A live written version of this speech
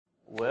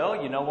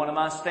Well, you know one of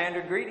my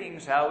standard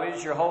greetings. How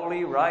is your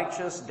holy,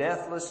 righteous,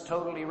 deathless,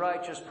 totally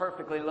righteous,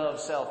 perfectly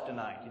loved self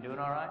tonight? You doing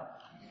all right?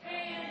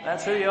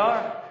 That's who you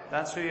are.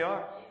 That's who you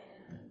are.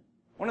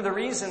 One of the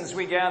reasons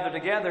we gather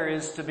together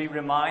is to be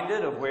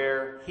reminded of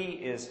where He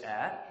is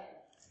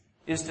at,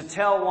 is to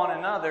tell one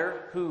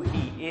another who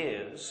He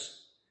is,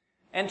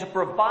 and to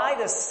provide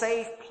a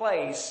safe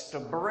place to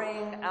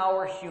bring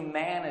our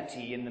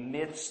humanity in the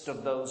midst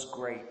of those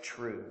great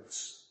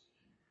truths.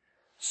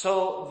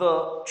 So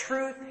the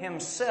truth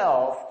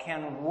Himself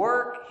can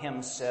work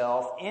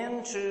Himself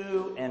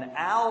into and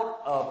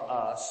out of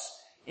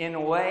us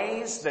in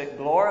ways that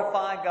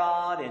glorify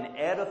God and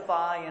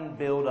edify and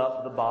build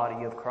up the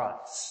body of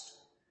Christ.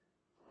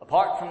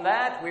 Apart from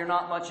that, we're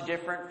not much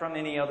different from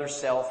any other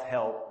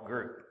self-help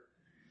group.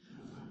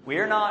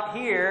 We're not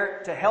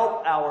here to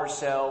help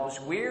ourselves.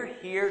 We're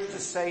here to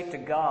say to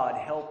God,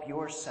 help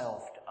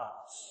yourself to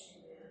us.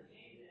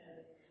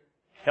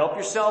 Help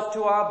yourself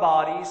to our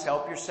bodies,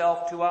 help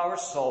yourself to our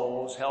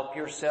souls, help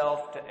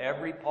yourself to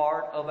every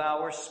part of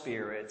our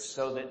spirits,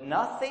 so that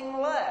nothing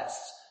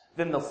less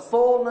than the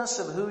fullness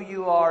of who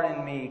you are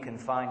in me can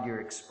find your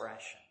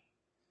expression.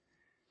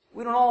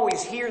 We don't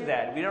always hear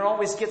that. We don't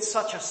always get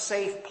such a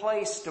safe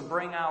place to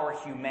bring our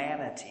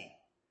humanity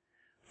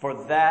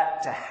for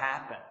that to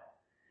happen.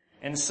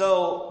 And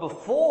so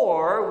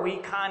before we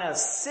kind of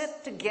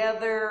sit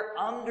together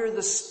under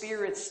the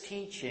Spirit's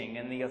teaching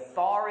and the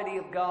authority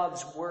of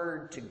God's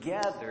Word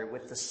together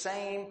with the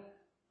same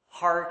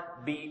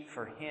heartbeat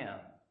for Him,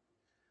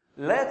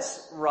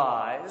 let's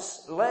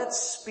rise, let's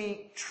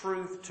speak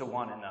truth to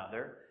one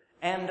another,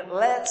 and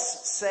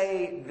let's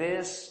say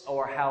this,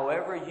 or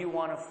however you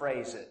want to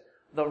phrase it.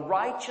 The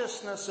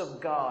righteousness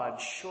of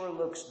God sure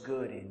looks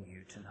good in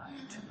you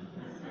tonight.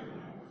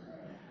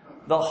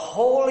 The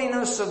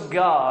holiness of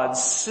God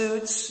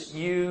suits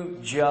you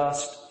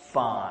just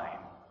fine.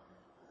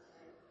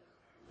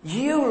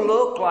 You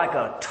look like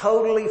a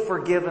totally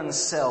forgiven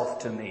self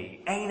to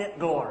me. Ain't it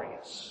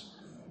glorious?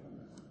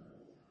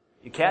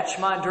 You catch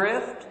my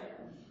drift?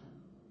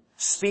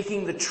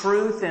 Speaking the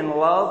truth in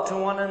love to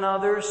one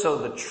another so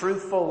the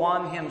truthful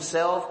one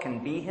Himself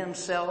can be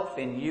Himself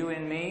in you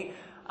and me.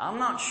 I'm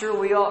not sure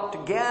we ought to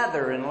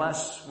gather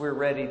unless we're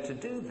ready to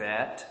do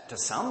that to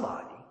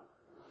somebody.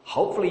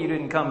 Hopefully you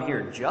didn't come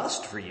here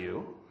just for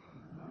you.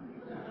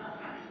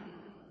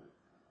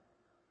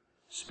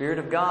 Spirit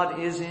of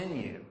God is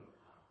in you.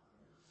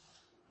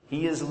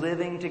 He is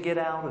living to get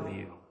out of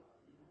you.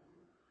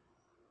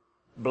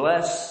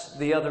 Bless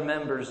the other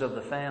members of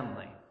the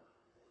family.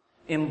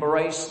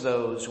 Embrace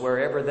those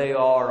wherever they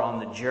are on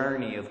the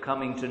journey of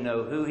coming to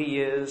know who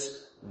He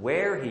is,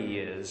 where He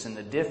is, and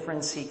the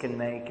difference He can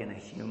make in a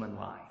human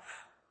life.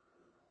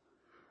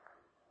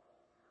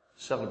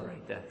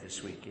 Celebrate that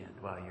this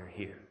weekend while you're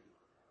here.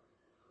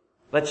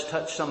 Let's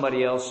touch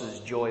somebody else's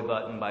joy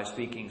button by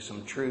speaking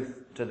some truth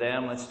to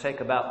them. Let's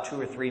take about 2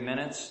 or 3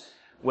 minutes.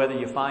 Whether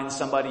you find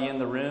somebody in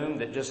the room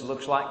that just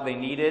looks like they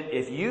need it,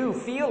 if you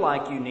feel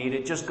like you need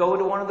it, just go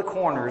to one of the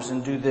corners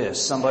and do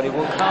this. Somebody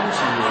will come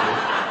to you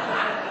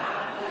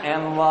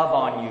and love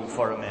on you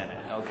for a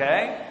minute,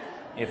 okay?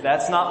 If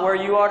that's not where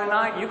you are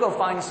tonight, you go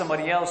find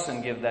somebody else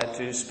and give that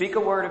to. Speak a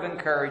word of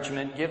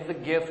encouragement. Give the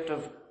gift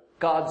of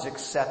God's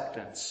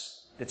acceptance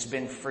that's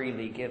been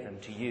freely given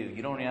to you.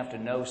 You don't even have to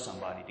know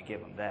somebody to give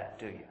them that,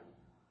 do you?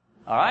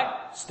 All right?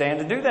 Stand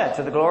to do that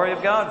to the glory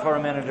of God for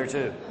a minute or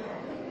two.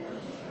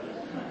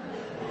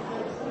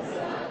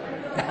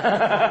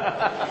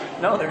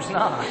 No, there's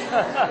not.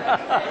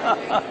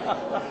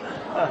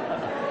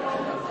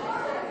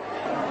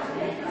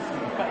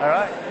 All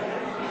right.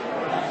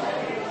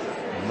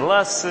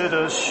 Blessed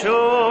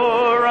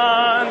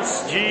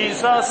assurance,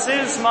 Jesus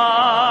is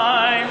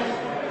mine.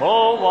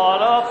 Oh,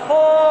 what a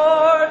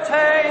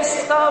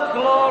foretaste of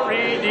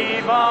glory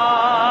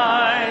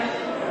divine,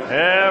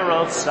 heir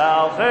of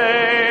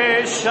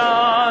salvation,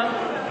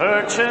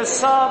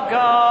 purchase of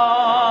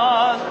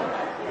God,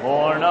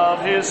 born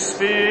of His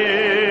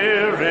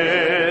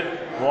Spirit,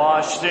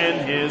 washed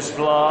in His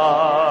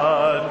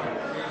blood.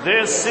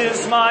 This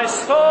is my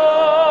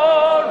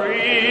story,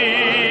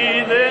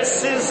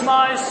 this is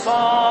my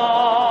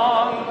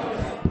song,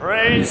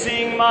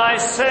 praising my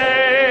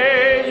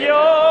Savior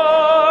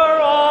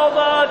all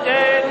the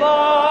day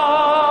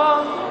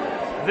long.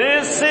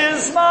 This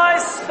is my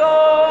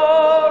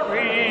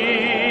story,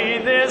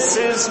 this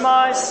is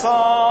my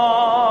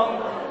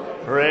song,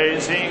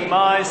 praising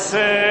my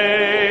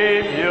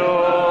Savior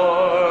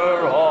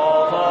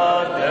all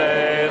the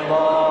day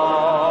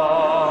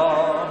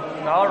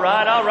long. All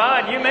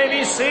right, you may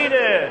be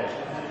seated.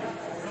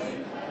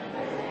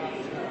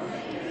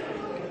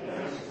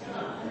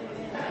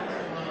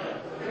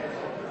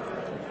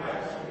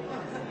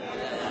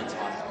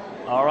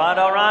 All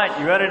right,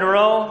 you ready to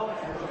roll?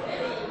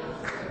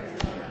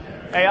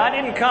 Hey, I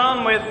didn't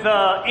come with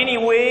any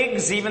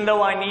wigs, even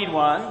though I need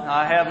one.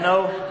 I have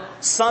no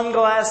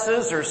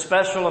sunglasses or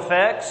special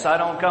effects. I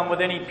don't come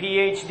with any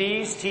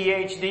PhDs,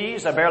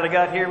 THDs. I barely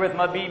got here with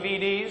my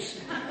BVDs.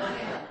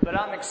 But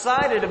I'm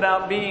excited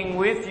about being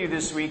with you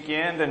this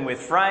weekend, and with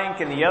Frank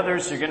and the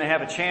others, you're going to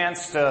have a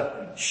chance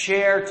to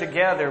share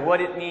together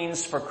what it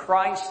means for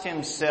Christ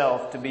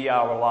Himself to be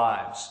our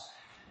lives.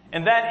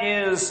 And that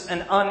is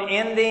an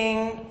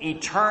unending,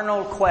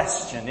 eternal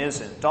question,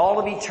 isn't it? All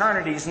of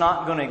eternity is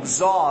not going to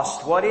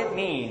exhaust what it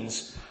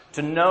means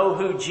to know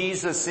who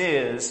Jesus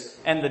is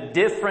and the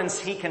difference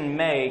He can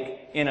make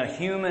in a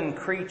human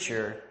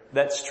creature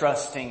that's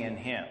trusting in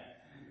Him.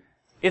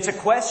 It's a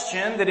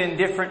question that in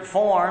different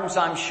forms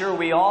I'm sure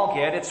we all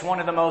get. It's one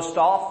of the most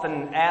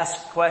often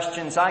asked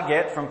questions I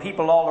get from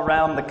people all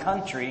around the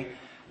country.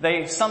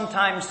 They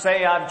sometimes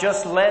say, I've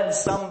just led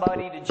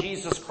somebody to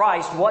Jesus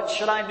Christ. What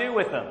should I do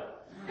with them?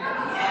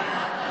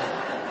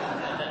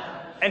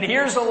 And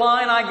here's a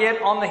line I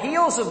get on the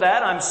heels of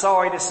that, I'm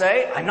sorry to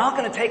say. I'm not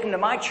going to take them to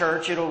my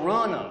church. It'll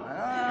ruin them.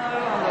 I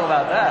don't know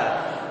about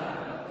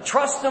that.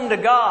 Trust them to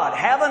God.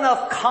 Have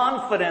enough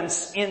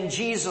confidence in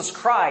Jesus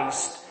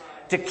Christ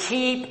to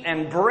keep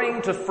and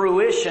bring to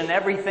fruition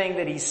everything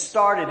that He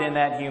started in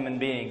that human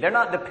being. They're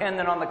not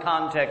dependent on the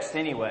context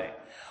anyway.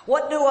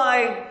 What do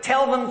I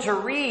tell them to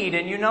read?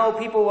 And you know,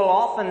 people will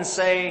often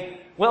say,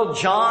 well,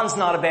 John's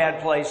not a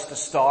bad place to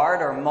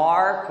start, or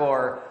Mark,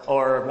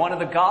 or one of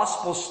the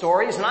gospel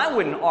stories. And I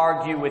wouldn't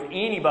argue with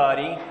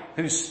anybody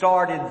who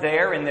started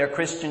there in their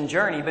Christian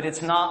journey, but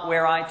it's not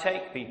where I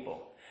take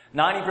people.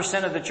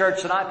 90% of the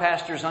church that I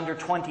pastor is under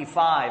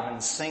 25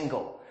 and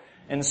single.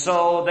 And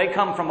so they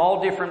come from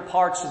all different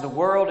parts of the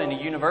world in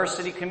a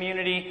university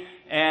community.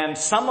 And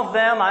some of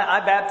them,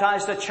 I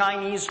baptized a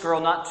Chinese girl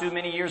not too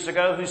many years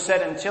ago who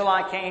said until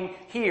I came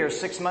here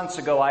 6 months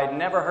ago, I had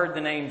never heard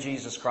the name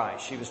Jesus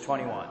Christ. She was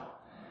 21.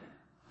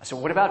 I said,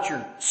 what about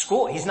your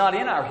school? He's not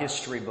in our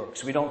history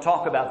books. We don't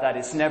talk about that.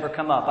 It's never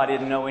come up. I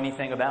didn't know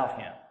anything about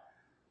Him.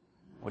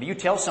 What do you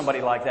tell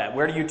somebody like that?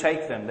 Where do you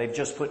take them? They've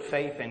just put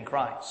faith in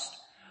Christ.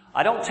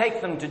 I don't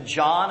take them to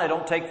John. I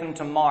don't take them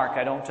to Mark.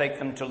 I don't take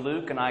them to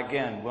Luke. And I,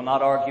 again, will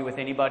not argue with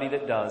anybody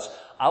that does.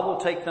 I will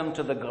take them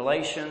to the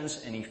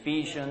Galatians and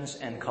Ephesians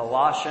and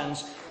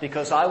Colossians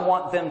because I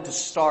want them to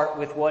start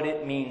with what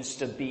it means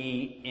to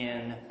be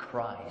in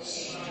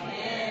Christ.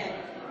 Amen.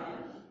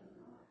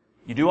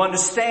 You do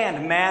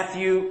understand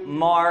Matthew,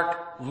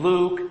 Mark,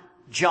 Luke,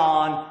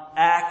 John,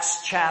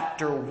 Acts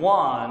chapter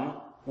 1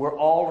 were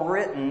all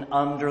written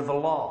under the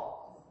law.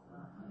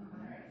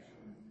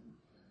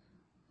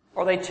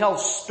 Or they tell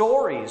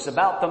stories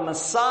about the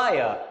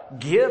Messiah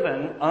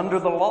given under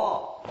the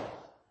law.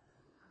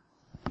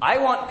 I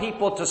want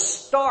people to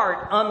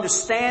start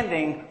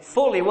understanding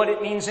fully what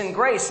it means in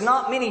grace.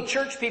 Not many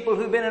church people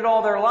who've been it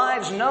all their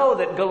lives know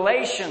that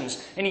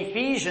Galatians and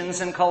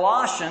Ephesians and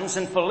Colossians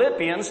and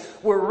Philippians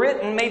were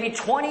written maybe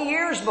 20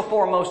 years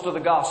before most of the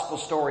gospel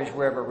stories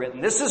were ever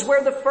written. This is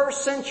where the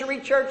first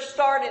century church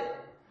started.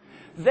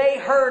 They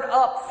heard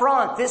up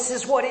front, this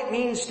is what it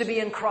means to be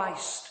in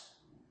Christ.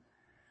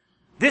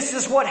 This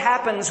is what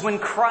happens when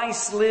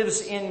Christ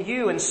lives in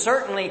you. And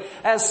certainly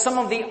as some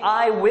of the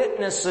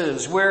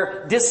eyewitnesses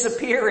were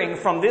disappearing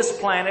from this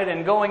planet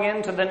and going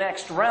into the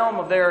next realm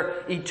of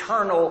their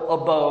eternal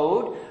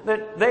abode,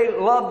 that they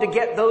loved to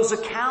get those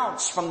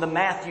accounts from the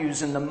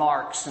Matthews and the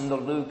Marks and the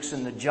Lukes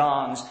and the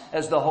Johns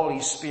as the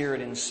Holy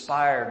Spirit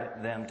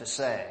inspired them to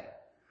say.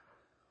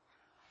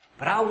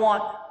 But I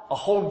want a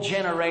whole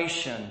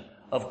generation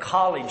of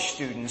college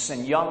students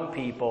and young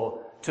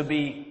people to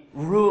be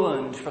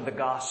ruined for the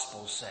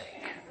gospel's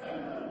sake.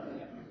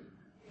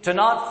 To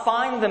not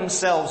find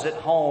themselves at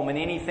home in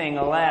anything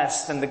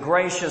less than the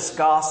gracious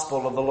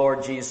gospel of the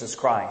Lord Jesus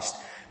Christ.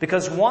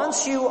 Because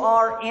once you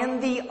are in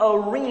the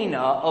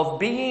arena of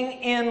being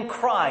in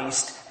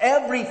Christ,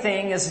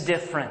 everything is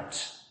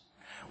different.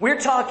 We're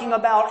talking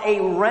about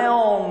a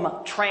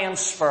realm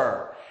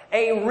transfer.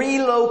 A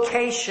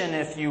relocation,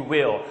 if you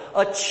will.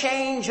 A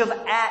change of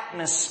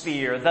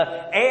atmosphere.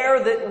 The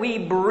air that we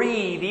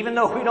breathe, even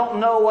though we don't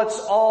know what's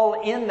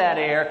all in that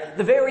air,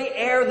 the very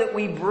air that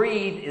we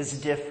breathe is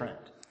different.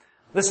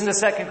 Listen to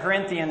 2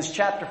 Corinthians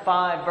chapter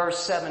 5, verse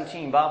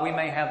 17. Bob, we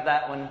may have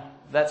that one.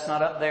 That's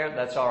not up there.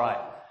 That's all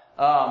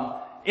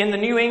right. In the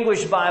New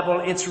English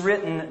Bible, it's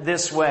written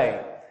this way.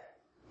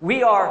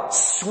 We are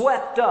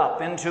swept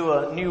up into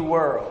a new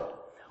world.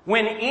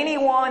 When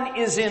anyone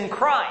is in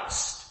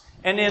Christ,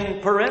 and in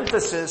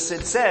parenthesis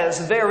it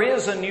says, there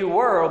is a new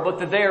world, but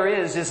the there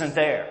is isn't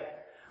there.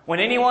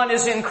 When anyone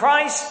is in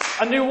Christ,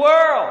 a new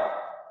world.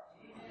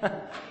 And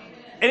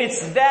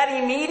it's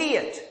that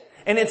immediate,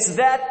 and it's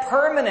that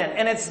permanent,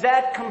 and it's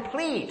that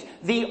complete.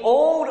 The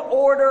old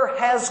order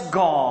has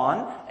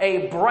gone,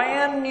 a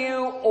brand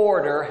new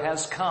order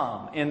has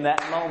come in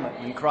that moment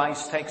when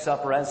Christ takes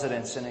up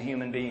residence in a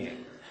human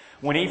being.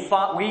 When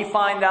we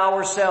find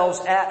ourselves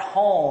at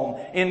home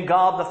in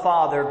God the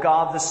Father,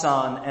 God the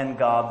Son, and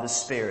God the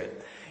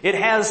Spirit. It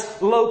has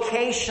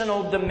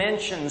locational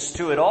dimensions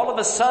to it. All of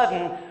a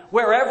sudden,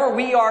 wherever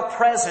we are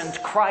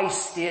present,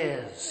 Christ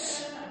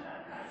is.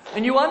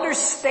 And you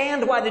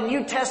understand why the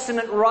New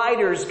Testament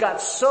writers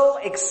got so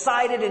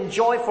excited and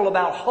joyful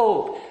about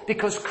hope.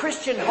 Because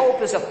Christian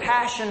hope is a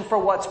passion for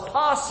what's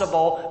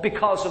possible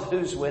because of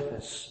who's with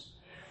us.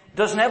 It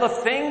doesn't have a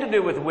thing to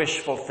do with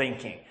wishful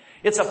thinking.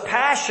 It's a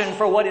passion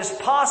for what is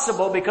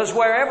possible, because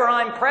wherever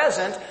I'm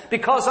present,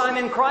 because I'm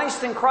in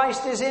Christ and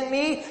Christ is in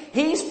me,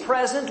 He's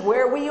present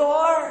where we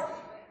are.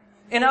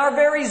 In our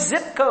very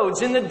zip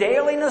codes, in the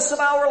dailiness of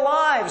our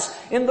lives,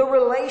 in the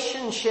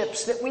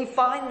relationships that we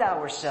find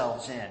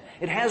ourselves in.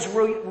 It has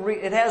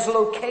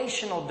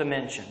locational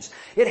dimensions.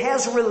 It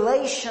has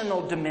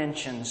relational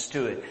dimensions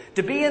to it.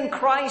 To be in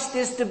Christ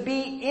is to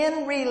be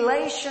in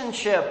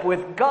relationship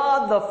with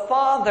God the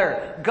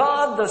Father,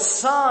 God the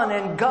Son,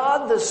 and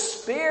God the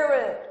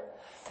Spirit.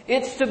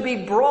 It's to be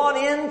brought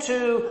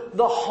into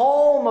the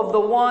home of the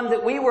one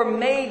that we were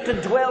made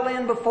to dwell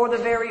in before the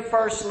very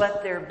first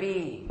let there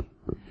be.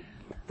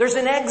 There's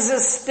an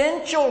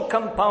existential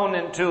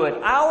component to it.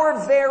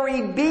 Our very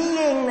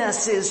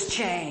beingness is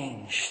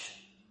changed.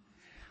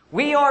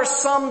 We are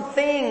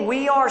something,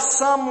 we are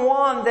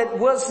someone that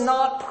was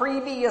not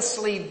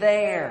previously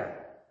there.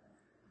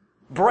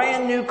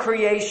 Brand new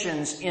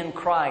creations in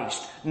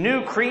Christ.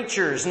 New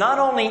creatures, not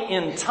only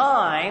in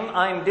time,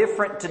 I'm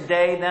different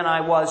today than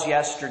I was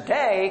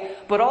yesterday,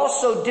 but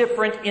also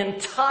different in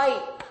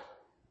type.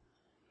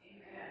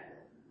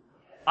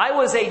 I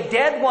was a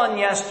dead one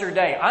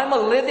yesterday. I'm a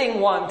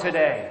living one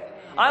today.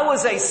 I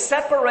was a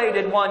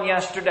separated one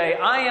yesterday.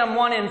 I am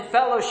one in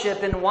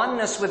fellowship, in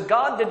oneness with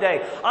God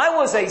today. I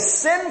was a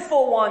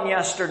sinful one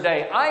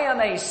yesterday. I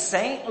am a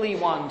saintly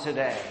one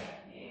today.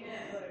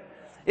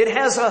 It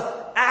has an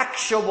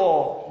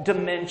actual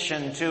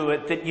dimension to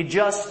it that you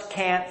just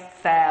can't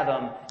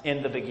fathom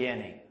in the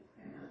beginning.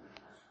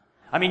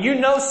 I mean, you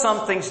know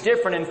something's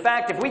different. In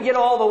fact, if we get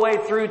all the way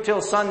through till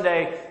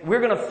Sunday, we're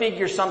going to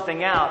figure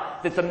something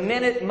out. That the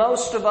minute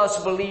most of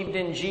us believed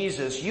in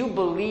Jesus, you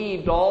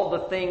believed all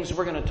the things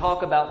we're going to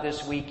talk about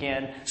this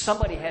weekend.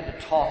 Somebody had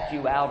to talk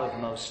you out of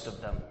most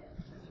of them.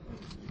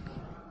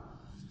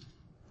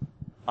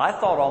 I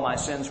thought all my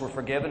sins were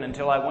forgiven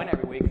until I went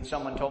every week and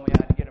someone told me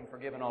I had to get them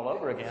forgiven all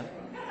over again.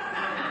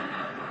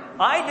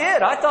 I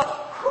did. I thought,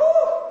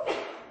 whew,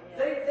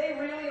 they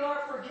really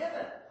are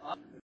forgiven.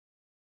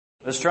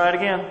 Let's try it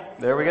again.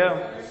 There we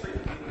go.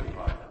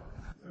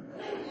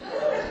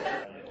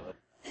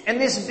 And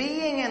this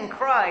being in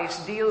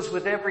Christ deals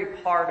with every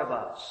part of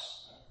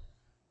us.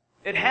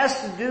 It has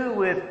to do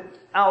with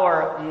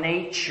our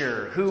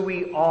nature, who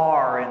we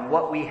are and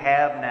what we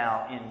have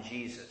now in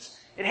Jesus.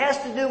 It has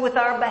to do with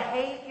our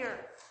behavior.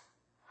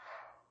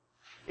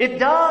 It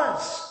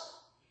does.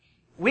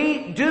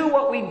 We do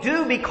what we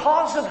do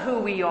because of who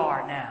we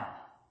are now.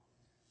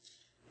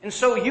 And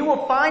so you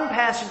will find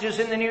passages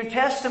in the New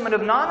Testament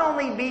of not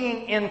only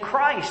being in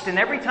Christ, and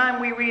every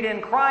time we read in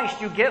Christ,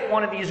 you get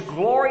one of these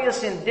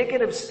glorious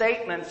indicative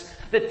statements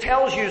that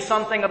tells you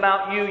something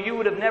about you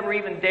would have never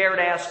even dared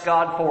ask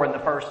God for in the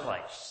first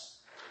place.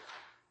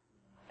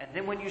 And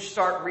then when you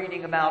start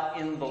reading about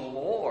in the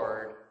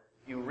Lord,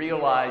 you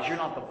realize you're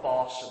not the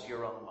boss of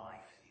your own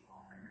life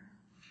anymore.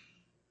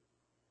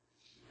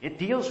 It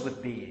deals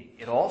with being.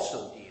 It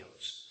also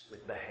deals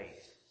with behavior.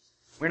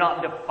 We're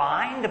not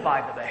defined by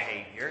the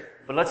behavior,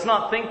 but let's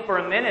not think for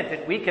a minute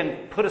that we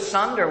can put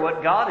asunder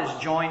what God has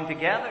joined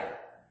together.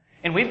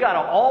 And we've got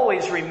to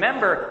always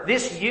remember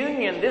this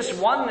union, this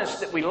oneness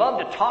that we love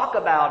to talk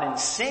about and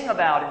sing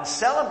about and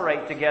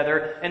celebrate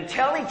together and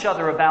tell each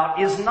other about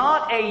is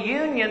not a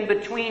union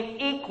between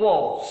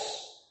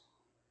equals.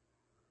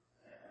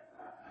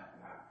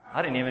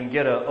 I didn't even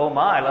get a oh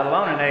my, let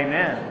alone an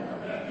amen.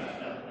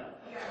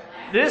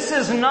 This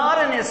is not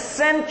an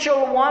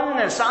essential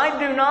oneness. I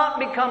do not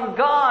become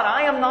God.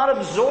 I am not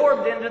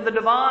absorbed into the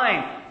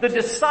divine. The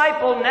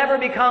disciple never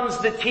becomes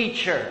the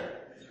teacher.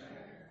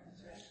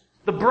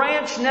 The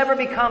branch never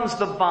becomes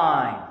the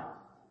vine.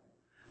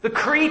 The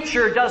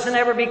creature doesn't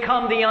ever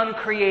become the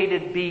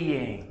uncreated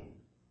being.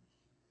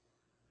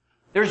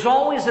 There's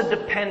always a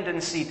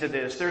dependency to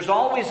this. There's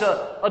always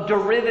a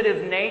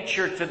derivative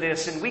nature to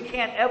this, and we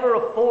can't ever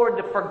afford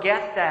to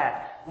forget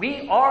that.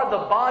 We are the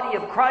body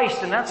of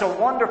Christ, and that's a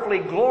wonderfully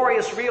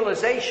glorious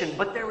realization,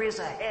 but there is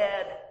a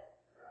head.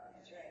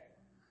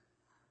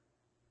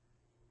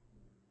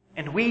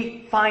 And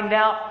we find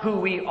out who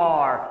we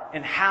are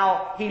and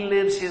how He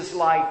lives His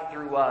life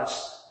through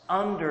us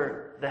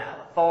under the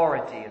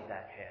authority of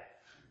that head.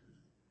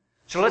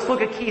 So let's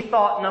look at key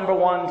thought number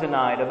 1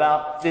 tonight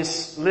about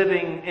this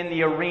living in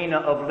the arena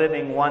of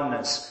living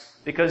oneness.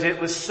 Because it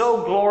was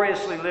so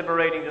gloriously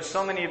liberating to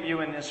so many of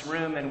you in this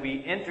room, and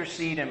we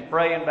intercede and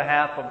pray in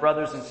behalf of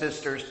brothers and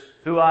sisters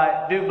who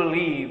I do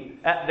believe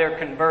at their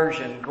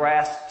conversion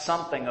grasped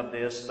something of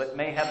this, but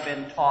may have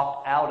been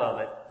talked out of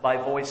it by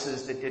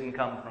voices that didn't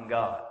come from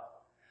God.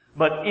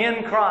 But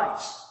in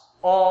Christ,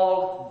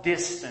 all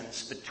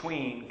distance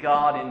between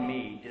God and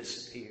me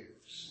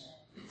disappears.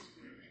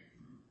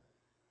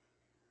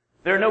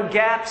 There are no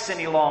gaps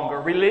any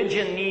longer.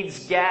 Religion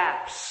needs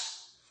gaps.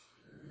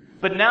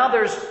 But now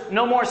there's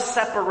no more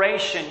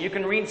separation. You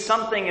can read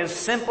something as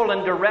simple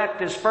and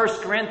direct as 1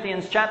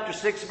 Corinthians chapter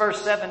 6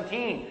 verse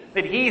 17.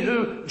 That he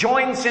who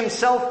joins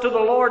himself to the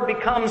Lord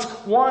becomes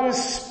one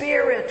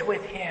spirit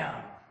with Him.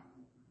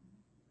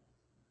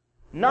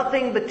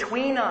 Nothing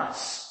between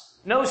us.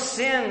 No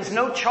sins,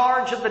 no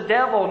charge of the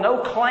devil, no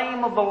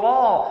claim of the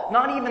law,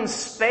 not even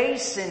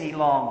space any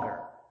longer.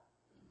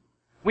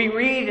 We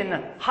read in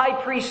the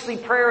high priestly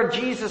prayer of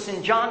Jesus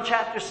in John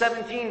chapter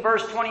 17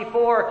 verse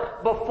 24,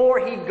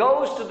 before He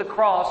goes to the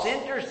cross,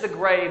 enters the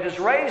grave, is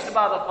raised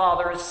by the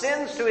Father,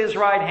 ascends to His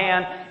right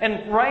hand,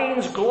 and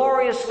reigns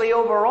gloriously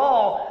over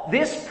all,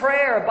 this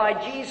prayer by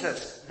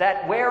Jesus,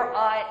 that where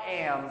I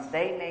am,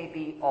 they may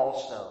be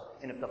also.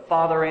 And if the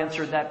Father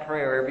answered that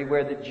prayer,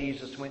 everywhere that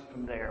Jesus went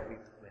from there, we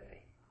were with Him.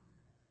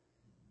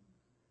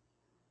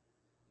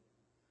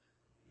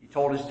 He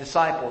told His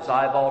disciples,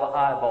 eyeball to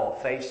eyeball,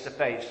 face to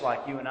face,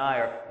 like you and I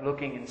are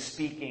looking and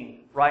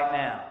speaking right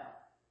now.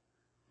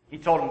 He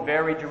told them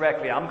very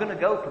directly, I'm going to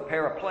go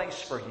prepare a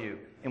place for you.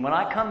 And when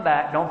I come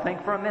back, don't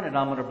think for a minute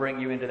I'm going to bring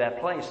you into that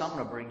place. I'm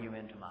going to bring you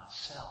into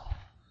myself.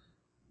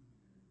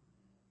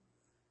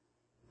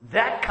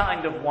 That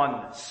kind of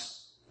oneness.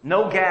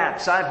 No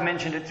gaps. I've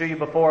mentioned it to you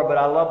before, but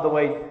I love the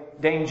way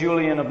Dame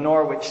Julian of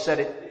Norwich said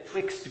it.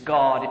 Betwixt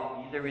God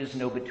and me there is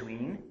no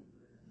between.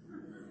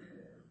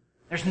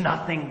 There's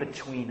nothing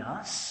between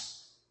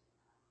us.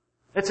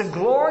 It's a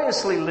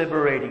gloriously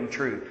liberating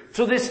truth.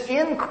 So this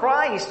in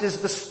Christ is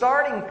the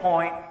starting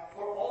point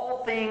for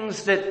all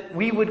things that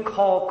we would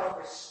call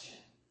Christian.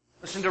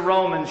 Listen to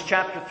Romans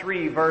chapter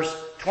 3 verse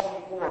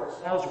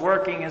 24. Paul's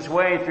working his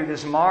way through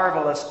this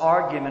marvelous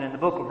argument in the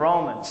book of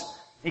Romans.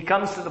 He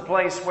comes to the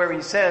place where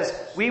he says,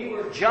 we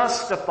were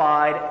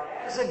justified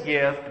as a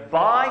gift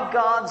by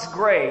God's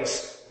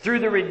grace through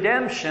the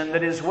redemption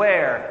that is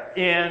where?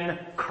 In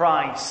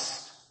Christ.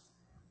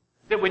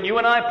 That when you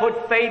and I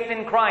put faith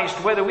in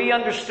Christ, whether we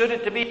understood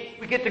it to be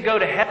we get to go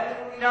to heaven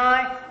when we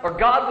die, or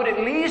God would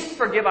at least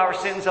forgive our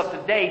sins up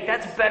to date,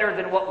 that's better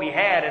than what we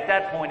had at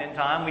that point in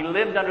time. We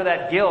lived under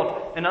that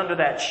guilt and under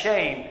that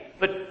shame.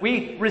 But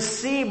we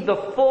received the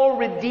full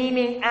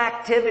redeeming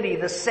activity,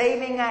 the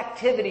saving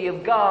activity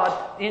of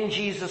God in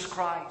Jesus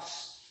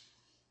Christ.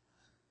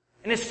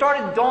 And it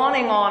started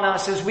dawning on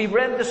us as we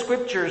read the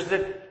Scriptures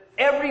that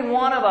every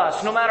one of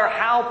us, no matter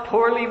how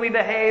poorly we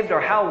behaved or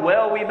how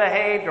well we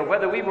behaved or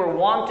whether we were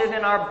wanted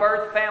in our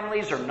birth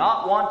families or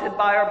not wanted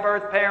by our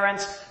birth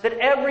parents, that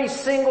every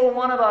single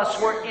one of us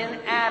were in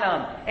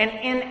Adam. And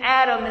in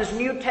Adam is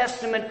New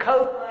Testament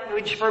code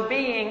language for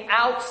being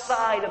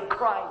outside of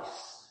Christ.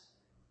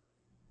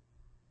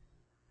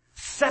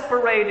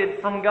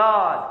 Separated from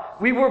God.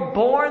 We were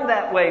born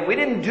that way. We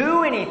didn't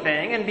do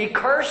anything and be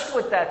cursed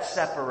with that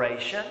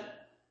separation.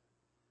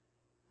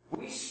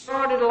 We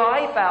started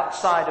life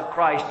outside of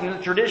Christ. In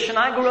the tradition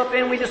I grew up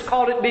in, we just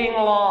called it being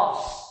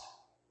lost.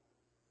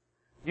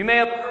 You may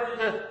have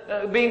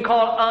heard being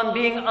called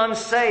being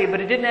unsaved, but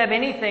it didn't have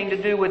anything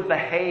to do with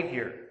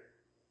behavior.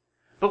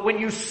 But when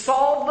you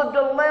solve the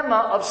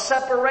dilemma of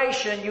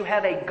separation, you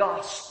have a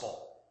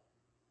gospel.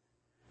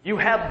 You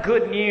have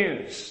good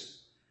news.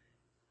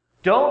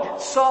 Don't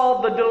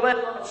solve the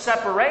dilemma of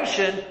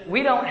separation,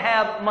 we don't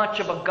have much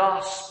of a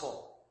gospel.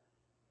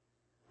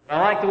 I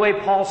like the way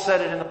Paul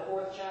said it in the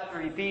 4th chapter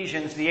of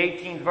Ephesians, the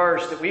 18th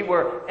verse, that we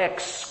were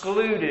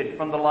excluded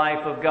from the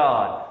life of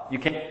God. You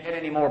can't get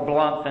any more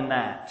blunt than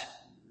that.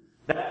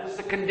 That was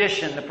the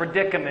condition, the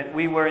predicament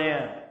we were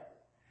in.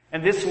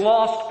 And this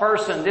lost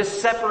person,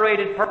 this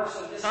separated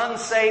person, this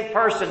unsaved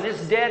person,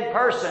 this dead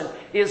person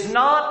is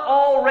not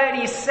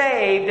already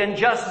saved and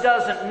just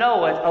doesn't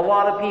know it. A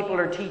lot of people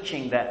are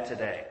teaching that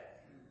today.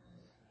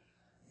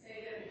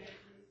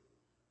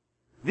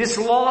 This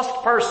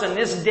lost person,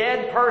 this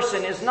dead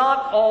person is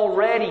not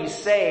already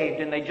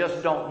saved and they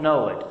just don't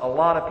know it. A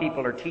lot of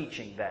people are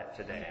teaching that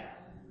today.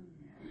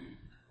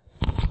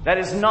 That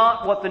is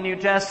not what the New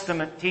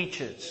Testament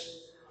teaches.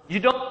 You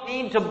don't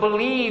need to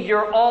believe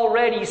you're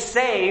already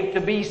saved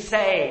to be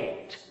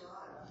saved.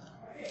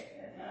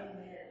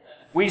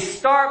 We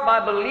start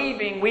by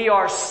believing we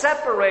are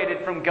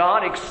separated from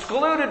God,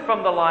 excluded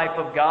from the life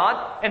of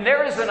God, and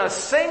there isn't a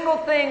single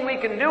thing we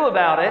can do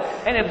about it.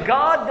 And if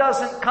God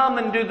doesn't come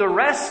and do the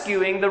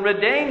rescuing, the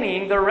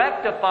redeeming, the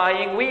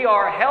rectifying, we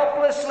are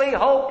helplessly,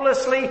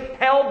 hopelessly,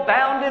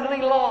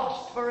 hell-boundedly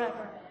lost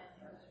forever.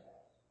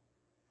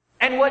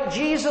 And what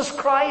Jesus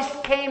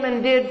Christ came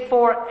and did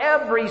for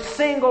every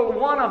single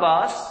one of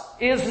us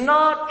is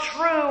not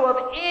true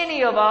of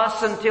any of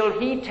us until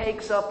He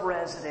takes up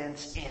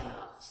residence in us.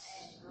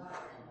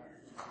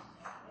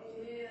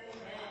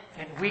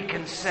 And we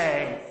can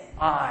say,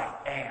 I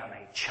am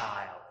a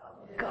child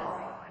of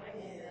God.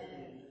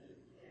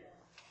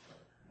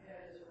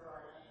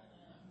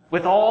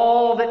 With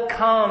all that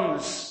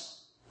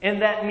comes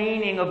in that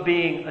meaning of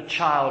being a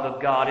child of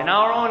God. In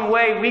our own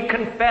way, we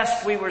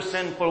confessed we were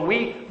sinful.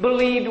 We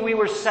believed we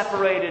were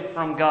separated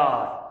from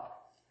God.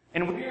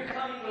 And we're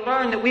coming to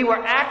learn that we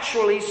were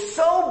actually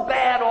so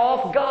bad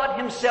off, God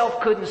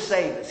Himself couldn't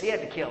save us. He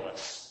had to kill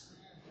us.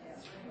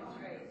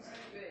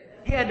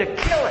 He had to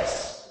kill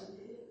us.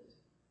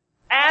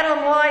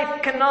 Adam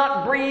life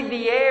cannot breathe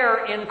the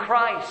air in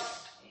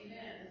Christ.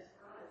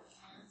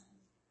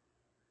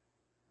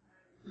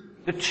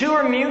 The two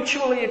are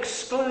mutually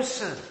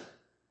exclusive.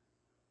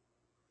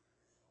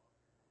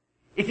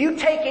 If you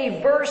take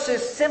a verse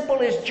as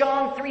simple as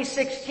John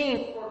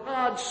 3:16, for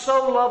God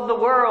so loved the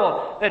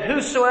world that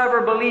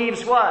whosoever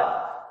believes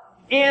what?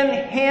 In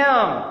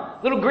Him.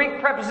 Little Greek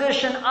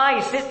preposition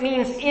eis, it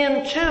means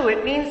into.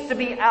 It means to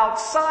be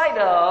outside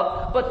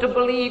of, but to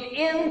believe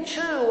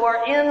into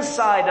or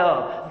inside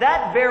of.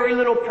 That very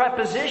little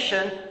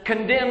preposition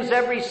condemns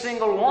every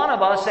single one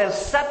of us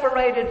as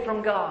separated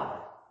from God.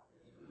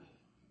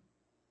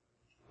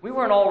 We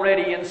weren't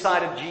already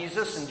inside of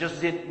Jesus and just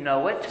didn't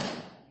know it.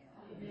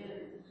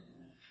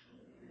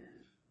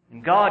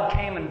 And God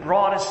came and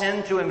brought us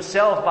into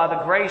Himself by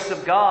the grace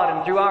of God,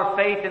 and through our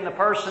faith in the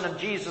person of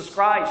Jesus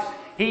Christ,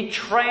 He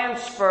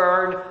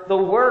transferred the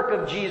work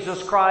of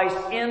Jesus Christ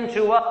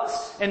into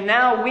us. And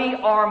now we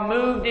are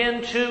moved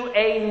into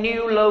a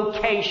new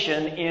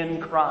location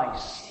in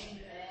Christ.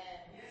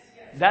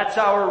 That's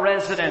our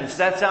residence.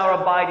 That's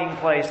our abiding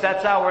place.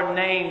 That's our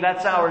name.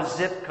 That's our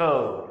zip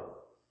code.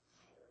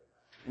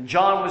 And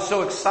John was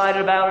so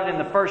excited about it in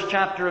the first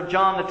chapter of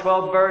John, the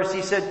 12th verse.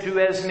 He said, to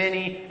as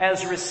many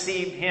as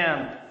received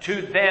Him,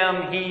 to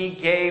them He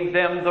gave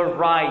them the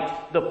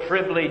right, the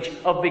privilege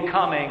of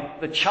becoming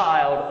the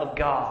child of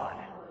God.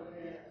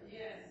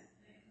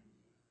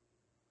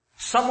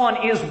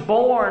 Someone is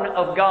born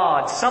of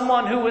God.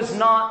 Someone who was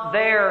not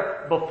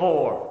there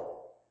before.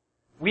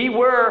 We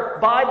were,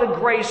 by the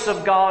grace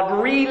of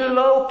God,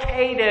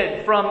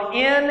 relocated from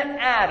in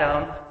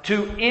Adam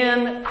to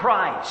in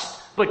Christ.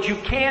 But you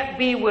can't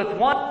be with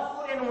one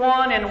foot in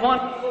one and one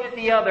foot in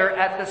the other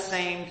at the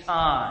same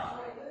time.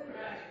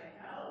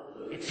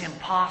 It's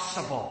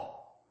impossible.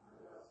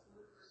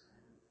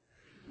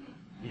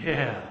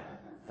 Yeah,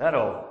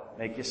 that'll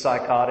make you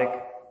psychotic.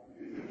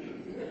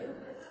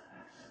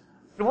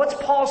 But what's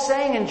Paul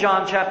saying in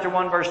John chapter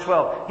 1 verse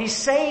 12? He's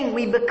saying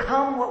we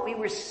become what we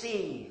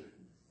receive.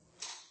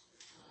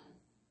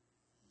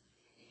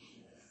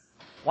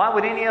 Why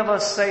would any of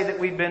us say that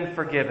we've been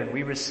forgiven?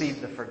 We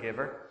received the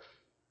forgiver.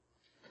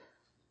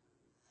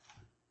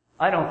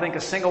 I don't think a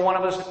single one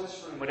of us in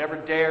this room would ever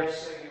dare to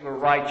say we were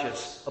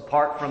righteous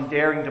apart from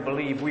daring to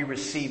believe we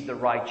received the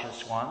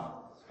righteous one.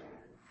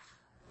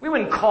 We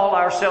wouldn't call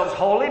ourselves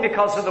holy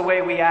because of the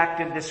way we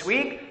acted this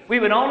week. We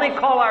would only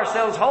call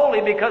ourselves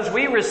holy because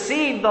we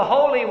received the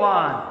Holy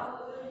One.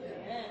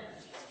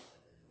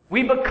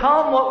 We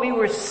become what we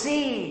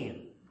receive.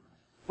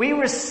 We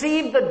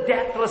receive the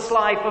deathless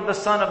life of the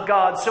Son of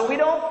God, so we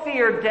don't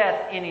fear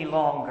death any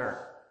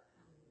longer.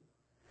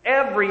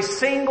 Every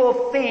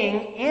single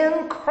thing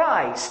in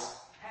Christ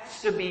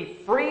has to be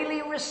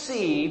freely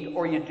received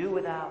or you do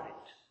without it.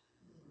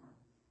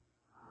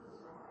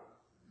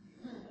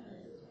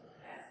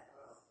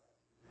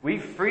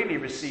 We've freely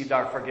received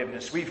our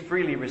forgiveness. We've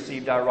freely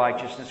received our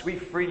righteousness.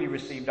 We've freely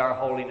received our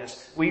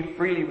holiness. We've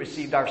freely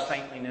received our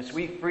saintliness.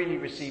 We've freely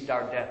received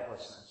our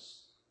deathlessness.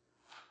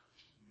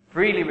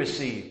 Freely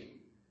received.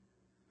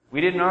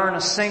 We didn't earn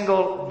a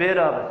single bit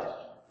of it.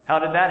 How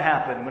did that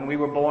happen? When we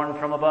were born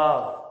from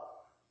above.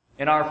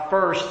 In our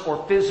first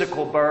or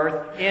physical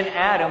birth, in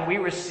Adam, we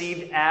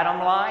received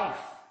Adam life.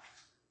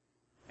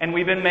 And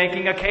we've been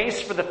making a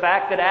case for the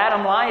fact that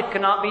Adam life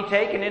cannot be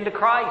taken into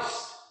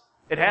Christ.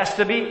 It has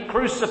to be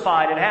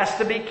crucified. It has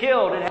to be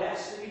killed. It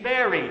has to be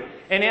buried.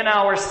 And in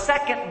our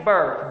second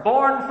birth,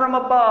 born from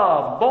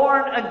above,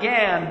 born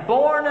again,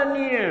 born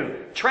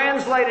anew,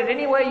 translated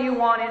any way you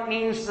want, it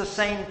means the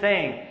same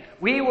thing.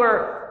 We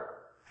were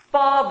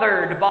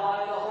fathered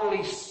by the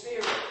Holy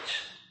Spirit,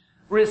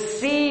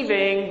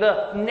 receiving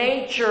the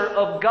nature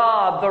of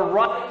God, the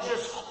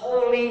righteous,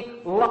 holy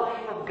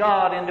life of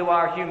God into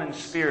our human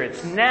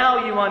spirits.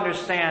 Now you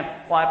understand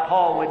why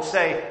Paul would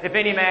say, if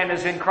any man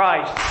is in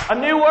Christ, a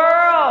new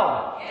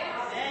world.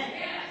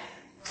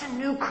 It's a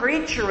new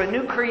creature, a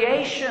new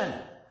creation.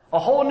 A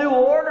whole new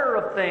order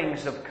of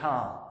things have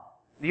come.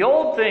 The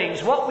old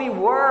things, what we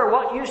were,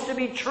 what used to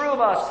be true of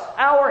us,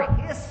 our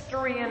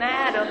history in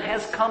Adam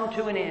has come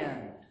to an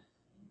end.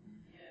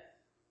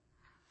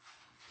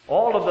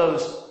 All of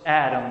those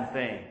Adam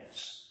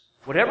things.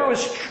 Whatever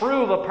was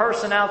true of a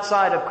person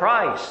outside of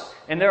Christ.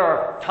 And there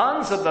are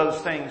tons of those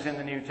things in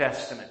the New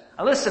Testament.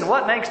 Now listen,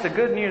 what makes the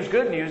good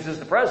news is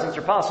the presence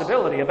or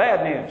possibility of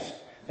bad news.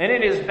 And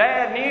it is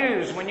bad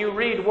news when you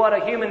read what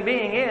a human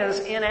being is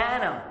in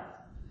Adam.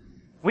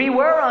 We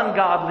were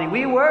ungodly.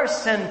 We were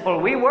sinful.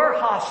 We were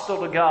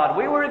hostile to God.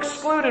 We were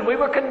excluded. We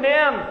were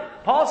condemned.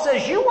 Paul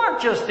says you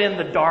weren't just in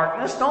the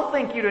darkness. Don't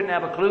think you didn't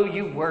have a clue.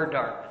 You were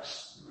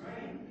darkness.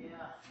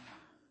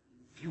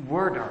 You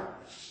were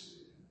darkness.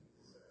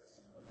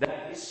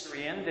 That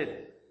history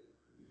ended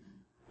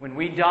when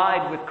we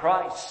died with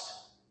Christ.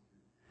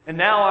 And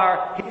now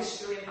our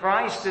history in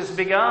Christ has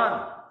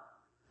begun.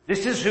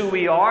 This is who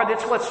we are.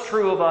 That's what's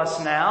true of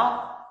us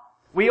now.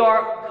 We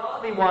are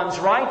godly ones,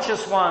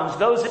 righteous ones,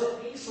 those in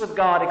peace with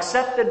God,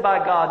 accepted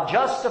by God,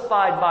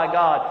 justified by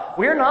God.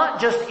 We're not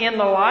just in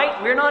the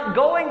light. We're not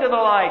going to the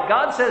light.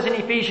 God says in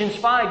Ephesians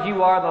 5,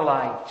 you are the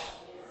light.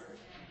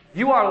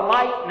 You are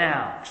light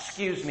now.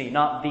 Excuse me,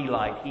 not the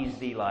light. He's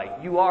the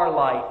light. You are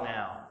light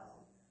now.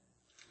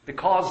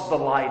 Because the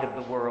light of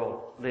the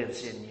world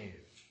lives in you.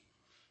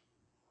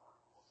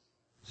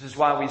 This is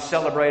why we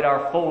celebrate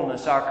our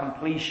fullness, our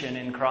completion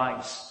in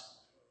Christ.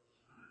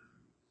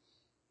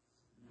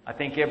 I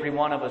think every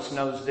one of us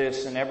knows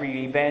this, and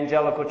every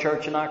evangelical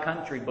church in our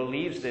country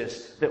believes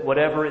this, that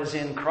whatever is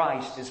in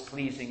Christ is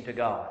pleasing to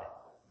God.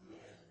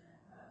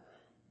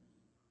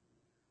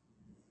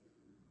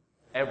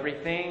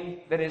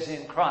 Everything that is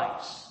in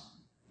Christ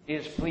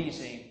is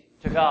pleasing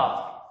to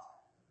God.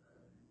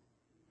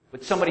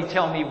 Would somebody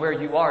tell me where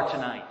you are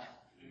tonight?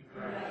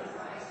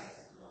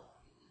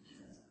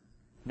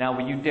 Now,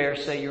 will you dare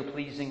say you're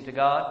pleasing to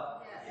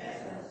God?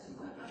 Yes.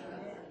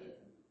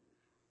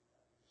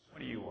 What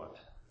do you want?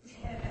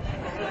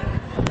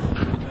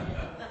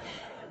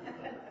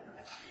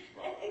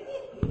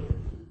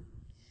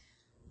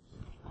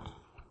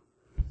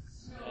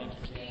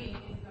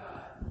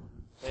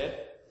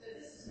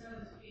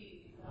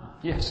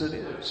 Yes, it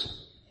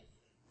is.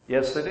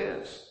 Yes, it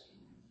is.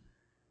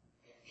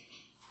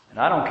 And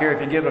I don't care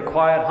if you give a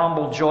quiet,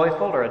 humble,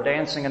 joyful, or a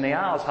dancing in the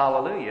aisles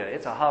hallelujah.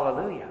 It's a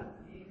hallelujah.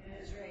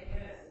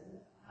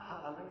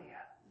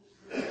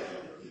 Hallelujah.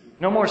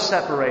 No more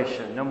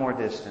separation, no more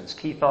distance.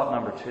 Key thought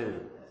number 2.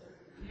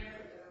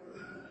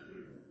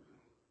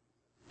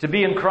 To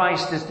be in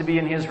Christ is to be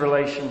in His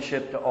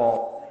relationship to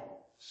all.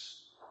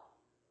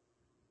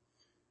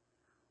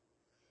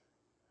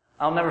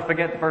 I'll never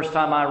forget the first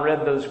time I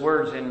read those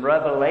words in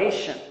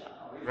Revelation.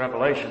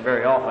 Revelation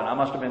very often. I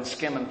must have been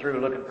skimming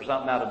through looking for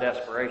something out of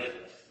desperation.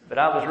 But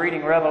I was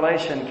reading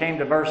Revelation, came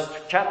to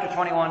chapter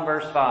 21,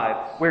 verse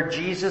 5, where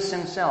Jesus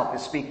Himself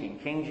is speaking.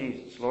 King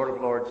Jesus, Lord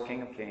of Lords,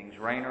 King of Kings,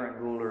 Reigner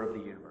and Ruler of the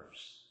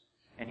universe.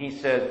 And He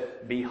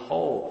said,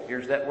 behold,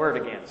 here's that word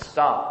again.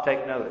 Stop,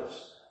 take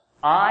notice.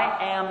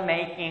 I am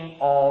making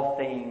all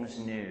things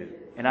new.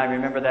 And I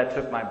remember that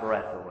took my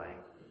breath away.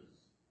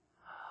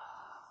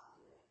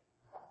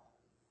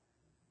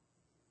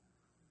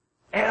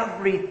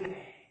 Everything,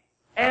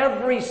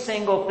 every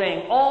single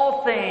thing,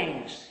 all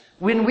things.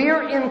 When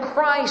we're in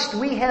Christ,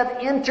 we have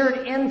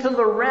entered into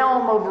the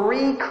realm of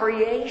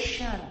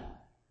recreation.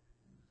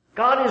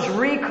 God is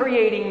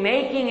recreating,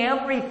 making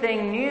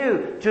everything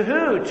new. To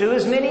who? To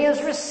as many as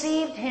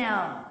received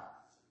Him.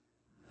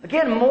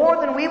 Again,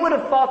 more than we would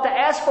have thought to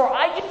ask for.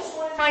 I just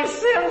want my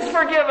sins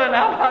forgiven.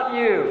 How about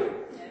you?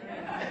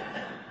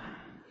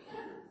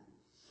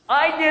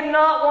 I did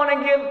not want to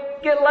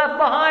get left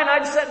behind.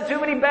 I'd sat in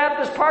too many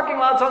Baptist parking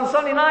lots on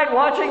Sunday night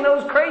watching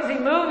those crazy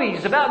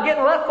movies about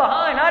getting left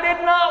behind. I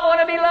did not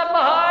want to be left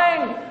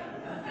behind.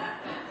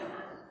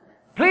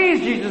 Please,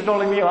 Jesus, don't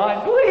leave me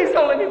behind. Please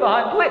don't leave me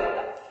behind. Please.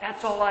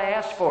 That's all I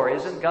asked for.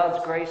 Isn't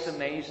God's grace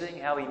amazing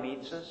how He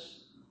meets us?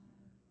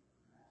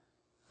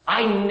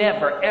 I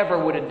never,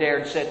 ever would have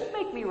dared said,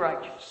 make me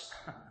righteous.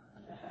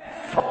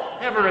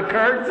 Never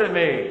occurred to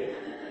me.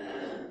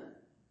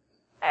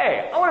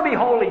 Hey, I want to be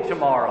holy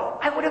tomorrow.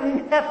 I would have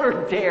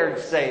never dared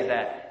say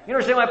that. You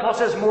understand why Paul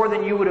says more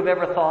than you would have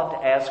ever thought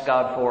to ask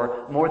God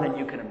for, more than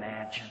you can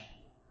imagine.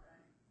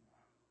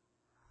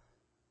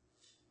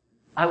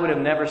 I would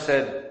have never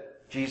said,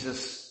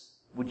 Jesus,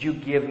 would you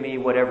give me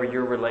whatever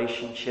your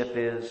relationship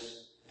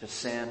is to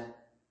sin?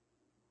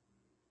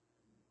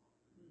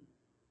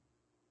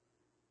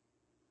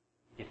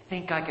 You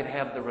think I could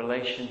have the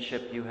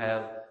relationship you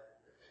have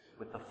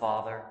with the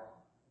Father?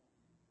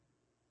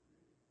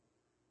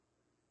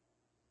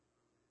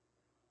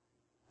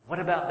 What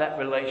about that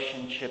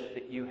relationship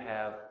that you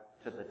have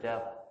to the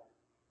devil?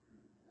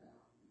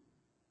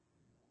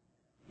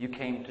 You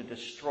came to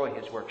destroy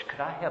his works. Could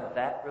I have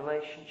that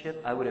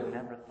relationship? I would have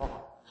never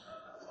thought.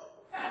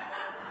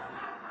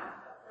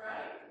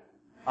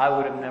 I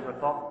would have never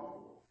thought.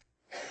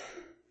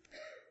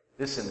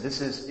 Listen, this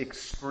is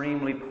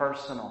extremely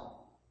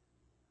personal.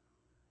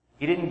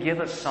 He didn't give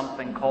us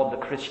something called the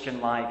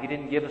Christian life. He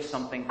didn't give us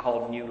something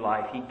called new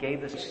life. He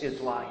gave us His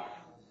life.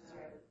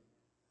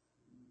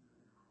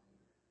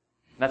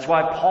 That's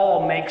why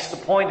Paul makes the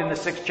point in the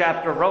 6th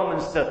chapter of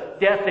Romans, the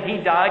death that He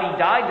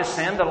died to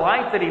sin. The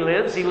life that He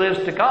lives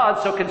to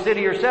God. So consider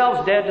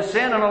yourselves dead to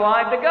sin and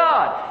alive to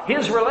God.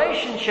 His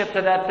relationship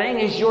to that thing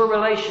is your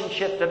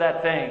relationship to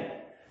that thing.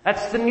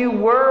 That's the new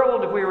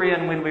world we're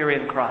in when we're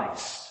in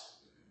Christ.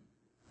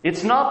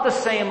 It's not the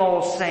same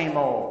old, same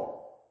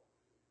old.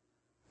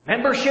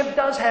 Membership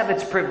does have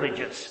its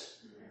privileges.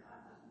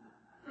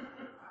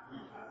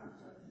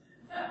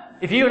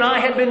 If you and I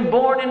had been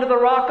born into the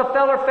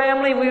Rockefeller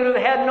family, we would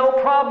have had no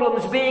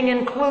problems being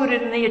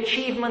included in the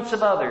achievements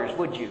of others,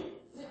 would you?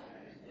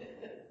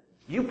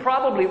 You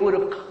probably would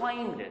have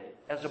claimed it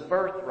as a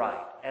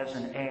birthright, as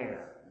an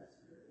heir.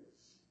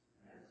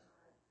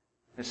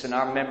 Listen,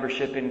 our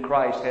membership in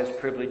Christ has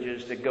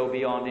privileges that go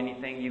beyond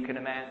anything you can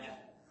imagine.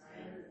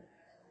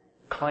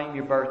 Claim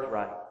your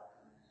birthright.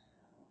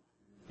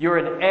 You're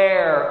an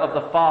heir of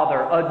the Father,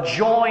 a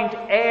joint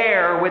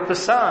heir with the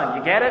Son.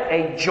 You get it?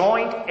 A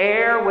joint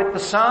heir with the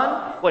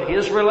Son. What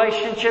His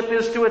relationship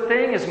is to a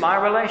thing is my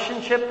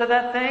relationship to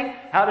that thing.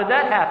 How did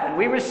that happen?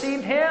 We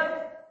received Him.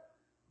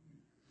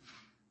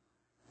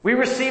 We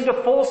received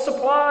a full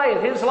supply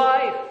of His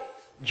life.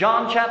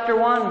 John chapter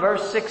 1,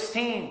 verse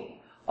 16.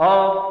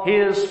 Of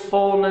His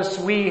fullness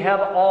we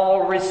have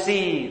all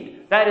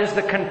received. That is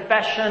the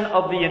confession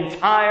of the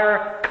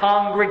entire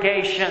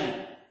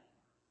congregation.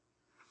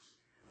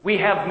 We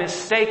have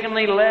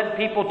mistakenly led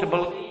people to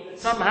believe that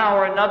somehow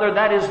or another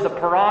that is the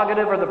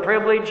prerogative or the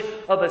privilege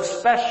of a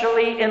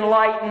specially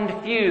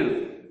enlightened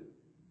few.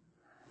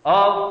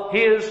 Of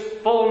His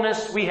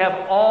fullness we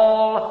have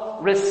all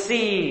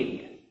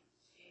received.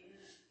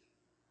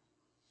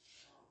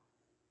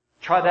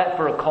 Try that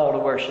for a call to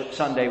worship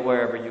Sunday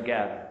wherever you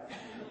gather.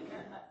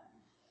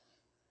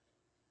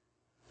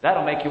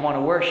 That'll make you want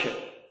to worship.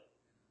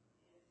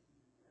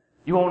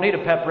 You won't need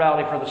a pep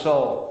rally for the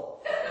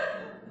soul.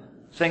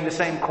 Sing the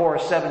same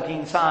chorus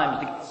 17 times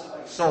to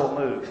get the soul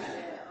moved.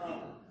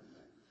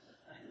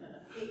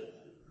 You're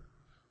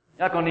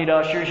not going to need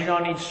ushers. You're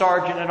going to need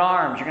sergeant at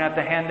arms. You're going to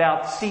have to hand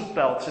out seat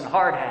belts and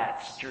hard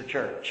hats at your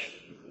church.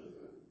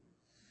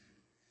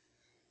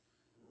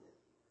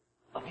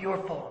 Of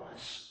your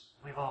fullness,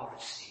 we've all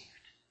received.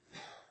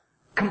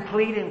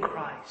 Complete in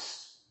Christ.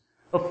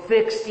 A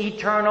fixed,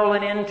 eternal,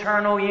 and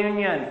internal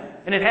union.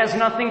 And it has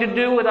nothing to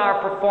do with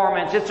our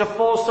performance. It's a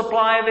full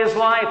supply of His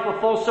life, a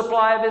full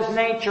supply of His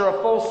nature, a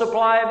full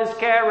supply of His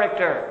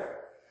character.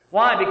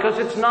 Why? Because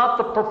it's not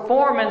the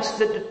performance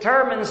that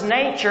determines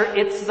nature,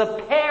 it's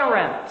the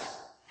parent.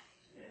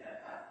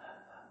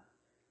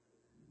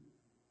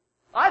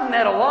 I've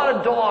met a lot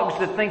of dogs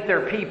that think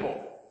they're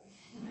people.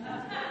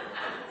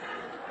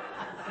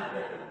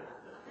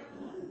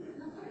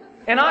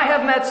 And I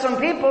have met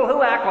some people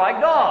who act like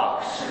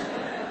dogs.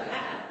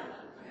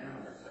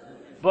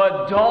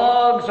 But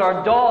dogs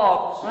are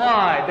dogs.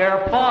 Why?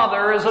 Their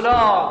father is a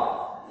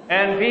dog.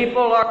 And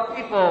people are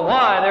people.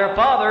 Why? Their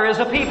father is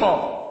a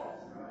people.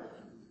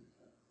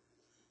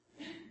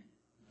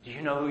 Do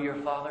you know who your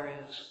father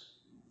is?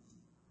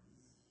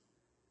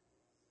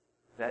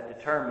 That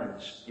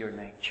determines your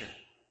nature,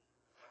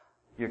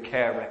 your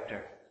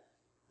character,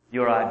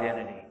 your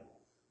identity.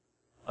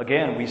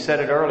 Again, we said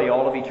it early,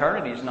 all of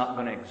eternity is not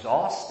going to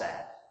exhaust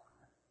that.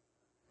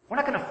 We're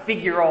not going to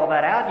figure all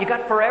that out. You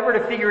got forever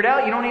to figure it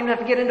out. You don't even have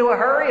to get into a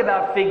hurry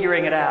about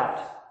figuring it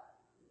out.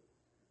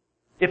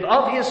 If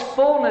of His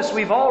fullness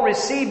we've all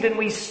received and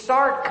we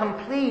start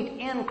complete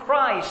in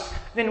Christ,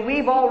 then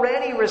we've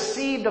already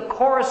received a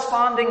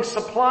corresponding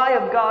supply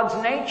of God's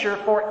nature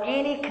for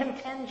any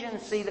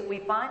contingency that we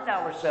find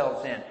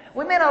ourselves in.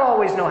 We may not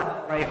always know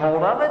how to lay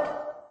hold of it.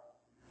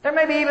 There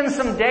may be even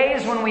some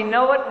days when we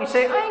know it and we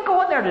say, I ain't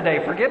going there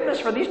today. Forgiveness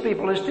for these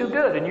people is too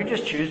good. And you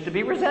just choose to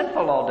be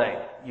resentful all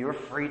day. You're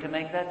free to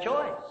make that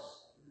choice.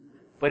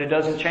 But it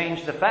doesn't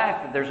change the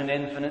fact that there's an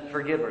infinite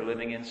forgiver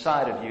living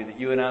inside of you that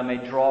you and I may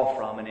draw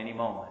from in any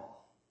moment.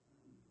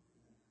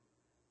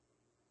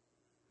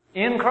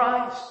 In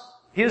Christ,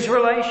 His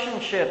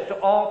relationship to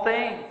all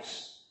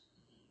things.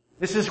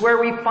 This is where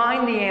we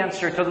find the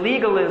answer to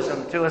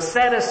legalism, to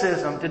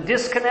asceticism, to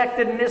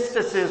disconnected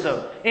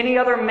mysticism, any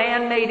other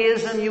man-made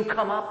ism you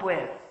come up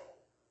with.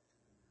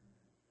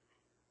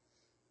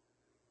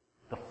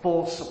 The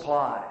full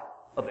supply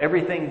of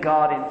everything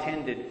God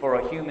intended for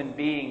a human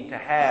being to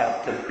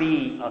have, to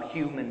be a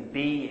human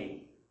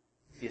being,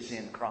 is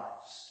in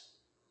Christ.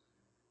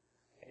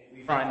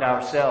 We find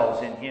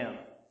ourselves in Him.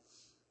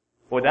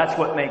 Boy, that's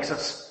what makes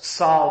us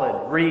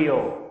solid,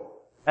 real.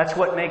 That's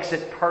what makes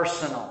it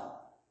personal.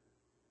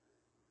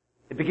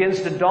 It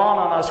begins to dawn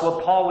on us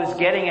what Paul was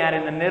getting at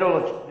in the middle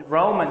of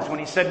Romans when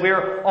he said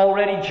we're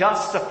already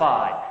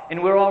justified,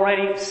 and we're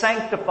already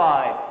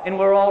sanctified, and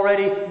we're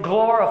already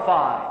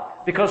glorified.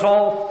 Because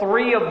all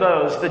three of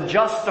those, the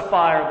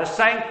justifier, the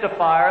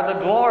sanctifier, the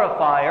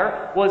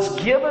glorifier, was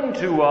given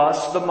to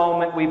us the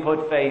moment we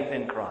put faith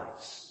in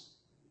Christ.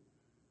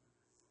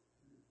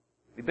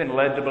 We've been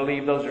led to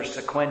believe those are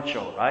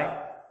sequential, right?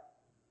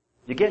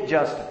 You get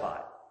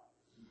justified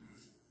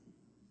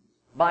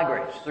by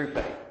grace through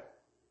faith.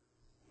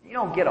 You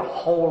don't get a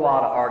whole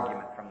lot of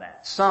argument from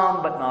that.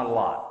 Some, but not a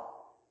lot.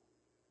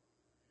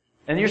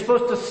 And you're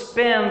supposed to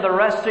spend the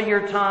rest of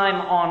your time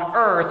on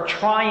earth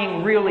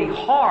trying really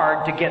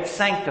hard to get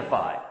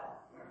sanctified.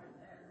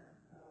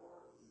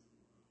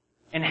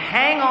 And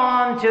hang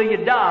on till you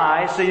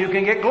die so you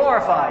can get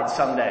glorified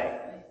someday.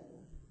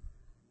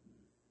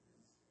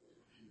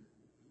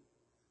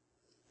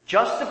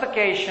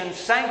 Justification,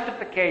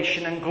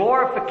 sanctification, and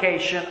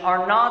glorification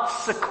are not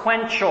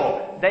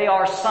sequential. They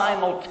are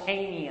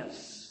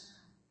simultaneous.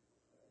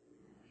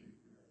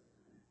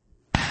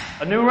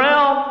 A new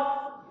realm.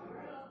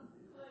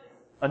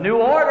 A new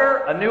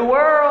order, a new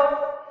world.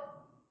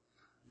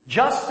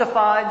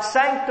 Justified,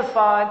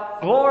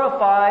 sanctified,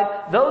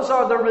 glorified. Those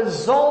are the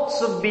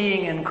results of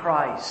being in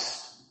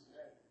Christ.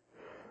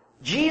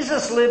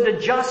 Jesus lived a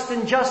just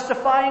and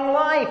justifying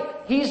life.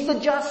 He's the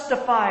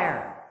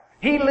justifier.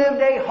 He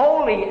lived a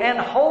holy and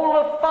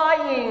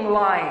holifying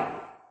life.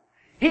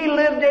 He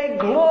lived a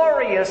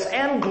glorious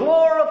and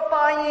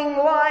glorifying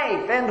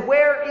life. And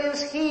where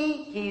is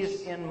He?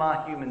 He's in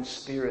my human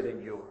spirit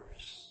and yours.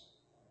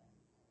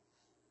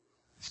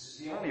 This is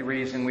the only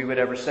reason we would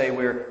ever say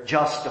we're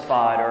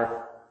justified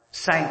or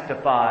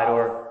sanctified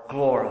or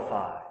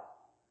glorified.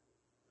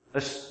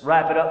 Let's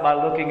wrap it up by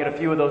looking at a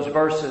few of those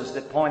verses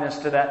that point us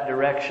to that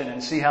direction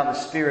and see how the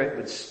Spirit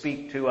would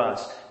speak to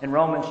us. In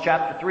Romans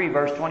chapter 3,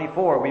 verse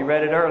 24, we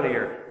read it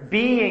earlier.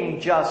 Being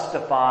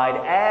justified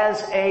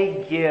as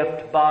a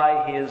gift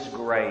by His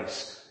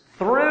grace,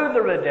 through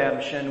the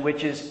redemption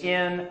which is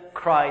in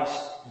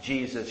Christ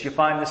Jesus. You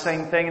find the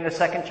same thing in the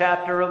second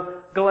chapter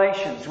of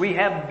Galatians. We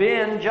have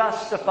been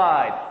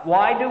justified.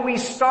 Why do we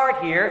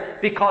start here?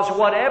 Because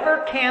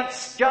whatever can't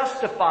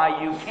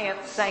justify you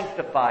can't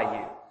sanctify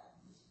you.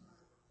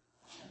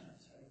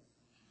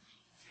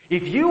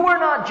 If you were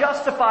not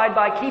justified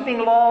by keeping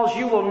laws,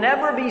 you will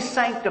never be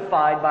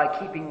sanctified by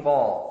keeping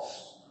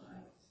laws.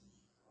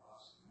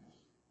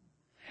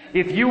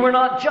 If you were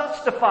not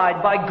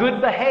justified by good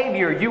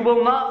behavior, you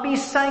will not be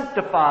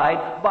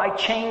sanctified by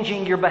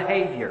changing your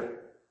behavior.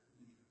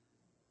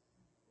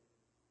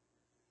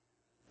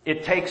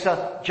 It takes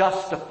a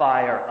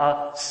justifier,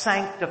 a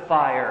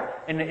sanctifier,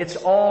 and it's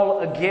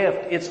all a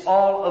gift. It's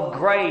all of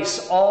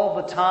grace all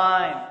the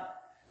time.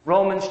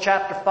 Romans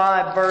chapter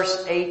 5,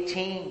 verse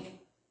 18.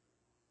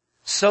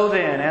 So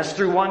then, as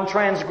through one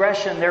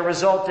transgression there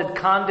resulted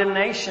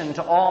condemnation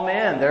to all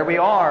men, there we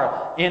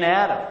are in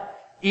Adam.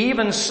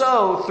 Even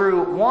so,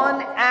 through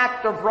one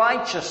act of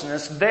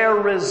righteousness, there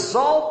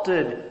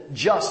resulted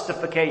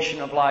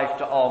justification of life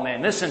to all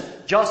men. Listen,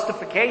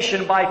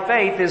 justification by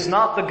faith is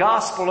not the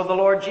gospel of the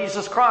Lord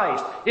Jesus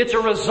Christ. It's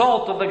a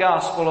result of the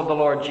gospel of the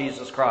Lord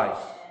Jesus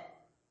Christ.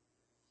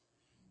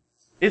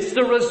 It's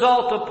the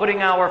result of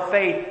putting our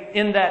faith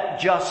in that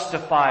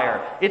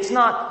justifier. It's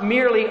not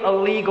merely a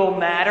legal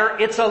matter.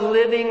 It's a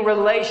living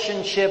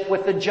relationship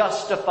with the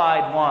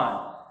justified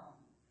one.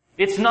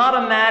 It's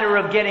not a matter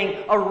of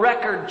getting a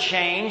record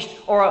changed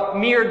or a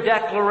mere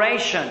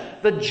declaration.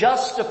 The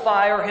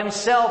justifier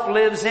Himself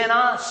lives in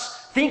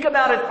us. Think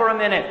about it for a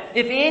minute.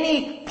 If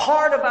any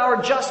part of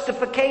our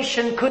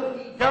justification could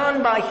be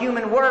done by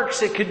human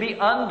works, it could be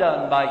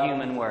undone by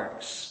human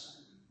works.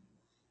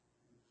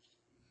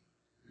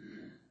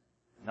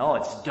 No,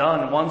 it's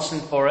done once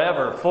and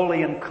forever,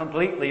 fully and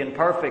completely and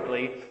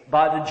perfectly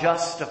by the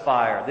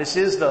justifier. This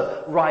is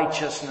the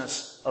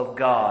righteousness of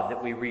God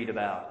that we read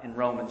about in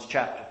Romans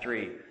chapter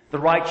 3. The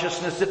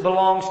righteousness that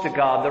belongs to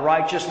God, the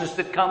righteousness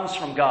that comes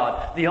from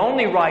God. The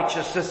only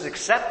righteousness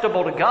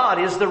acceptable to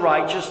God is the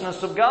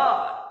righteousness of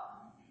God.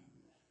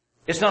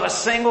 It's not a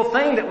single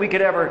thing that we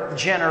could ever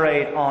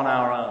generate on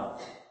our own.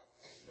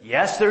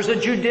 Yes, there's a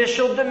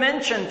judicial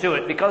dimension to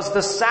it because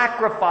the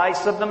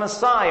sacrifice of the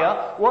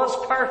Messiah was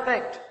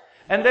perfect.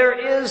 And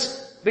there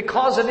is,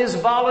 because of His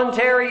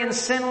voluntary and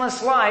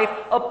sinless life,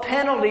 a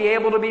penalty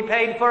able to be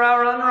paid for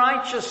our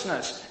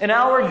unrighteousness. And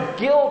our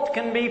guilt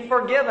can be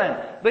forgiven.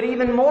 But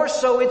even more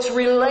so, it's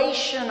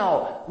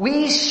relational.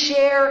 We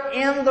share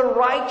in the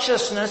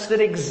righteousness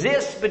that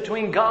exists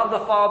between God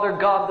the Father,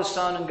 God the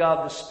Son, and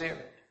God the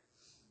Spirit.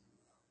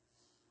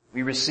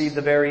 We receive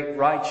the very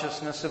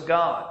righteousness of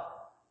God.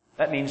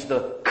 That means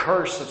the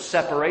curse of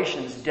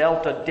separation is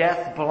dealt a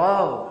death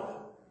blow.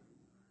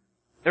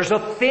 There's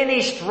a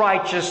finished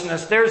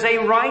righteousness. There's a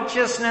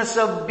righteousness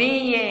of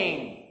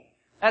being.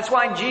 That's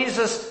why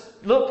Jesus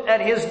looked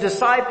at His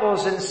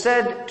disciples and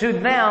said to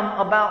them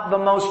about the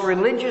most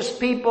religious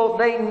people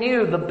they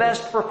knew, the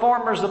best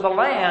performers of the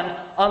land,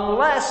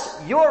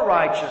 unless your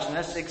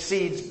righteousness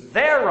exceeds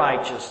their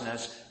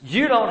righteousness,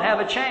 you don't have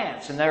a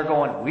chance. And they're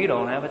going, we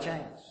don't have a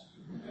chance.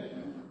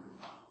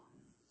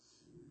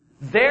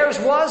 Theirs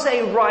was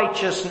a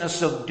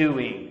righteousness of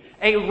doing.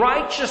 A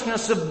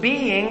righteousness of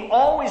being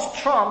always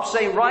trumps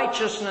a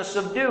righteousness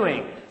of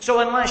doing. So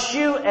unless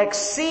you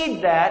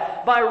exceed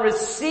that by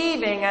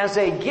receiving as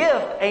a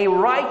gift a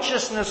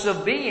righteousness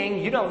of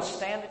being, you don't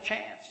stand a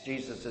chance,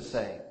 Jesus is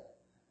saying.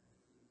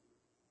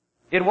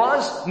 It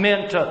was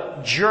meant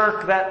to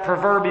jerk that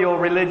proverbial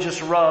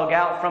religious rug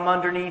out from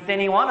underneath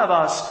any one of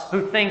us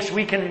who thinks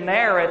we can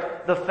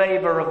merit the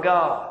favor of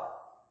God.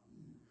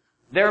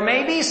 There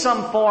may be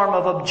some form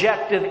of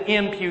objective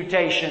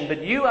imputation,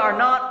 but you are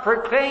not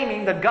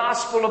proclaiming the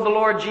gospel of the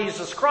Lord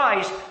Jesus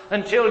Christ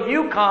until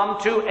you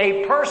come to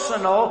a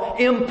personal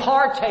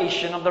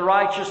impartation of the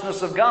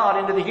righteousness of God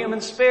into the human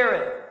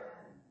spirit.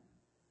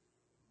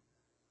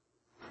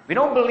 We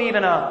don't believe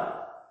in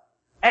a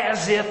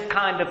as-if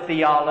kind of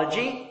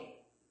theology.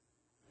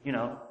 You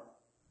know,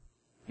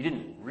 you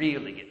didn't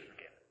really get forgiven.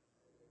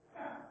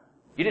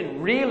 You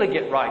didn't really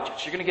get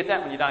righteous. You're going to get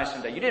that when you die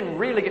someday. You didn't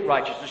really get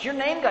righteousness. Your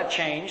name got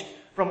changed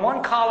from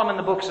one column in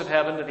the books of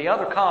heaven to the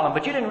other column,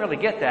 but you didn't really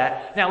get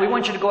that. Now we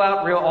want you to go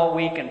out all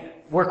week and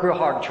work real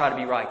hard and try to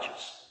be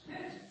righteous.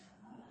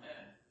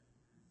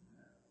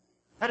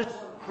 That is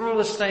one of the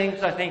cruelest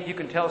things I think you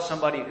can tell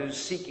somebody who's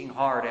seeking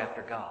hard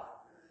after God.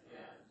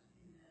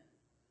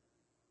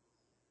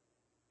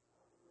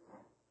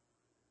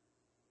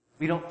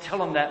 We don't tell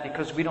them that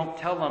because we don't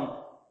tell them,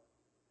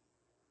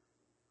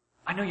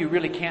 I know you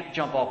really can't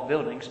jump off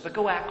buildings, but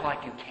go act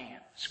like you can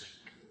this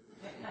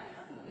week.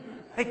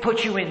 They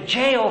put you in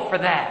jail for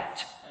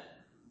that.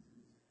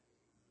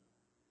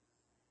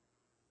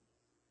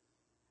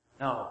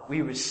 No, we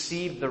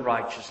receive the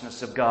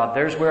righteousness of God.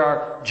 There's where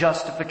our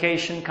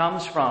justification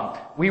comes from.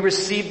 We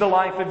receive the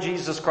life of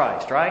Jesus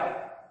Christ, right?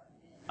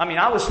 I mean,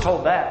 I was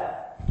told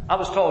that. I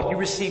was told you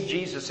received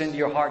Jesus into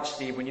your heart,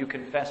 Steve, when you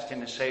confessed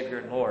Him as Savior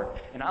and Lord.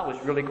 And I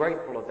was really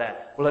grateful of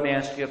that. Well, let me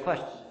ask you a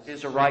question.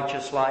 Is a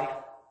righteous life?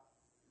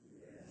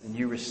 And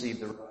you received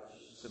the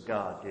righteousness of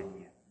God, didn't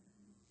you?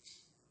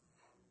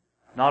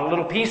 Not a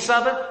little piece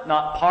of it,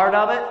 not part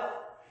of it.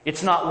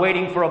 It's not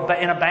waiting for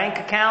in a bank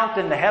account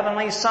in the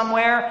heavenlies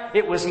somewhere.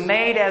 It was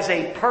made as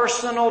a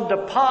personal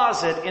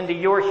deposit into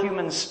your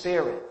human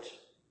spirit.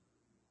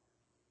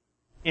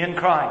 In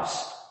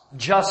Christ.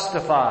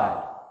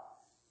 Justified.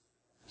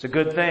 It's a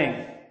good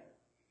thing.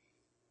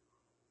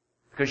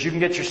 Because you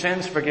can get your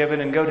sins forgiven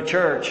and go to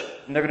church,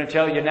 and they're going to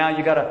tell you now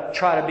you got to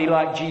try to be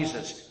like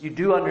Jesus. You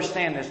do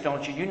understand this,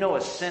 don't you? You know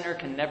a sinner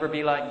can never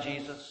be like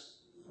Jesus.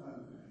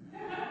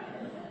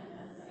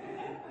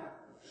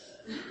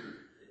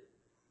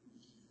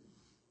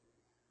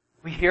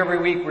 We hear every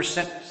week we're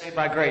sent saved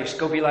by grace.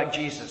 Go be like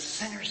Jesus.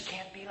 Sinners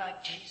can't be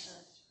like Jesus.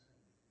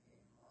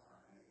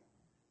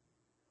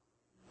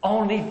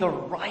 Only the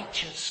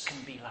righteous can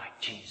be like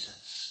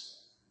Jesus.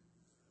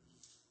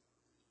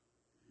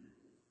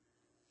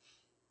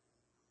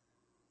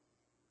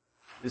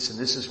 Listen,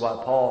 this is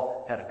why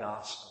Paul had a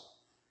gospel.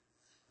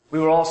 We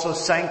were also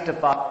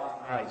sanctified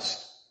in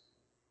Christ.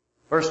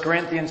 1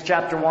 Corinthians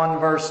chapter 1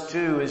 verse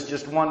 2 is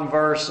just one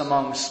verse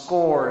among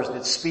scores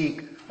that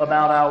speak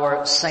about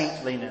our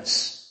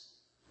saintliness.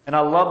 And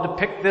I love to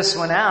pick this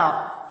one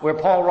out where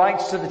Paul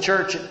writes to the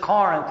church at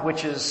Corinth,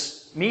 which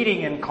is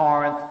meeting in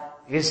Corinth.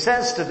 He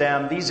says to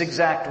them these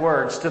exact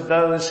words, to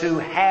those who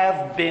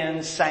have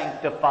been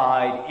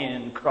sanctified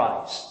in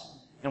Christ.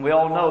 And we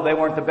all know they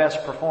weren't the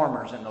best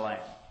performers in the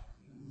land.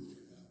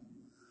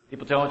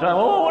 People tell me, oh,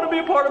 I want to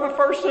be a part of a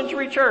first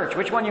century church.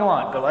 Which one you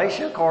want?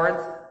 Galatia, Corinth?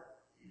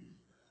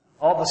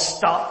 All the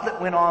stuff that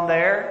went on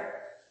there.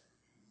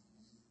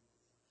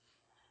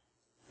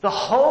 The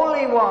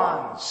holy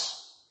ones.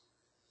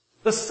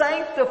 The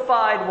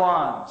sanctified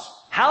ones.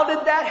 How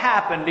did that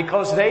happen?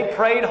 Because they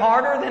prayed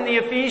harder than the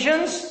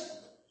Ephesians?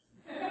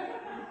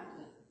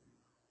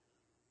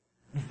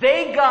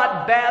 They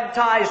got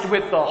baptized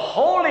with the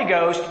Holy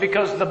Ghost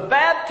because the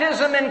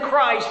baptism in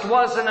Christ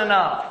wasn't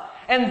enough.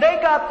 And they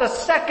got the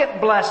second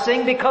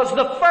blessing because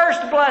the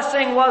first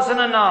blessing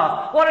wasn't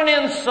enough. What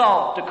an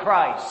insult to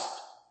Christ.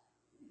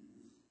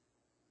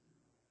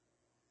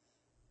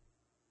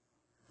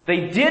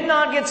 They did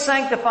not get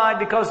sanctified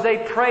because they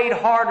prayed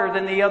harder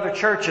than the other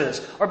churches,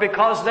 or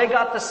because they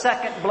got the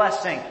second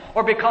blessing,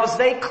 or because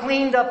they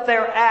cleaned up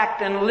their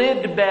act and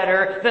lived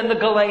better than the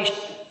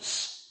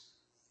Galatians.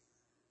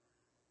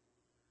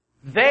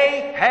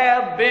 They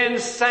have been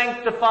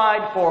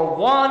sanctified for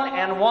one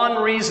and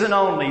one reason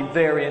only.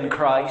 They're in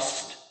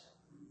Christ.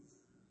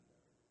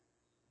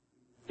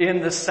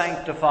 In the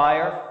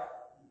sanctifier.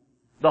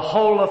 The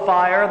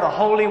holifier, the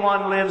Holy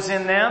One lives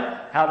in them.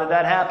 How did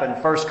that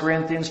happen? 1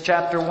 Corinthians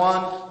chapter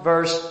 1,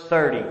 verse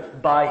 30.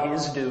 By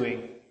His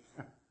doing.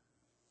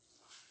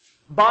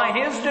 By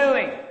His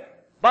doing.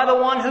 By the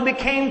one who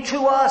became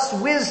to us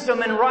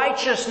wisdom and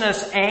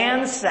righteousness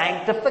and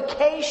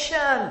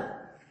sanctification.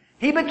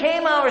 He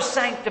became our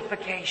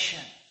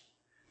sanctification.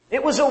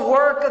 It was a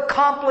work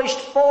accomplished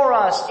for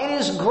us. It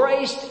is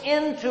graced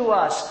into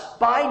us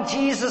by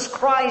Jesus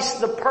Christ,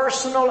 the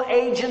personal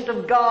agent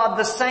of God,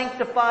 the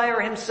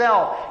sanctifier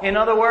Himself. In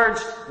other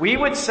words, we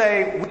would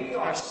say we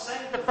are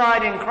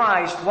sanctified in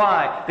Christ.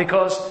 Why?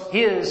 Because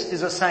His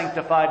is a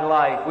sanctified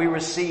life. We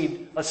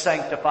received a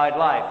sanctified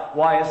life.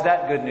 Why is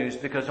that good news?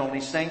 Because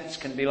only saints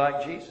can be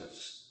like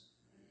Jesus.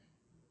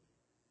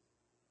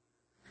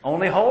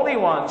 Only holy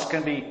ones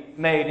can be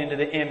made into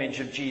the image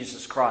of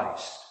Jesus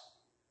Christ.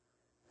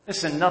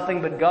 Listen,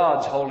 nothing but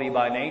God's holy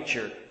by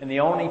nature. And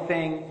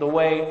the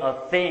way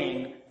a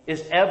thing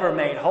is ever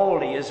made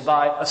holy is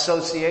by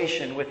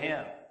association with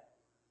Him.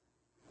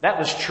 That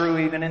was true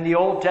even in the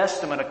Old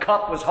Testament. A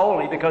cup was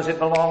holy because it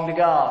belonged to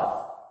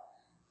God.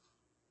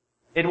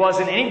 It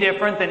wasn't any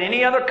different than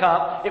any other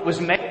cup. It was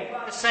made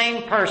by the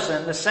same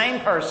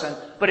person,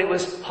 but it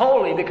was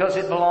holy because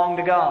it belonged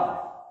to God.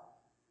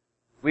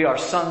 We are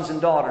sons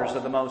and daughters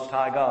of the Most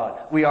High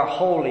God. We are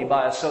holy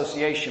by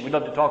association. We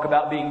love to talk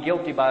about being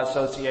guilty by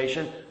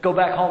association. Go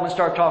back home and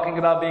start talking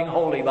about being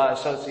holy by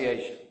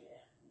association.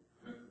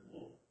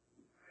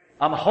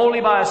 I'm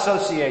holy by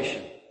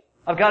association.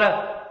 I've got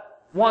a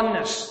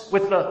oneness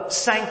with the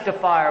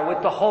sanctifier,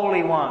 with the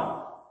Holy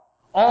One.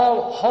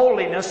 All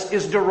holiness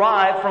is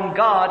derived from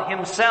God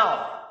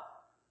Himself.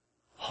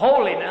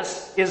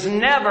 Holiness is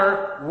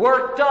never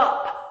worked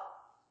up.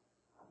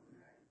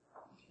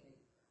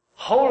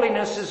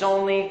 Holiness is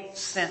only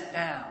sent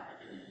down.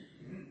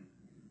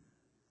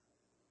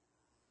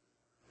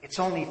 It's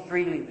only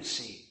freely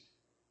received.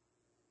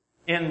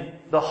 In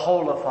the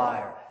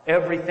holifier,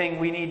 everything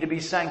we need to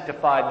be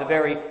sanctified, the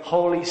very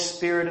Holy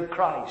Spirit of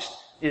Christ,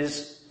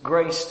 is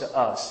grace to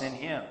us in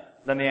Him.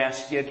 Let me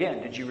ask you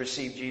again, did you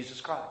receive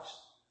Jesus Christ?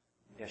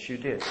 Yes, you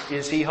did.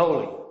 Is He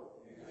holy?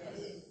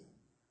 Yes.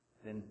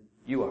 Then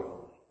you are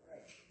holy.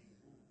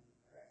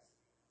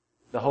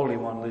 The Holy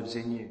One lives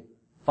in you.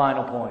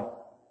 Final point.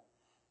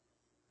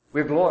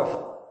 We're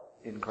glorified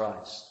in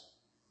Christ.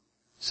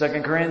 2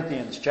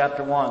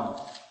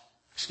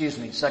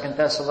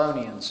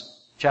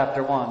 Thessalonians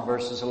chapter 1,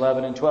 verses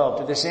 11 and 12.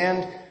 To this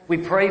end, we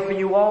pray for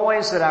you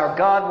always that our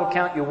God will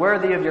count you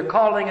worthy of your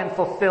calling and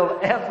fulfill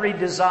every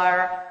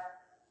desire.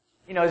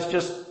 You know, it's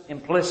just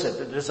implicit.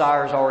 The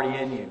desire is already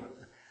in you.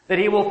 That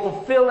He will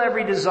fulfill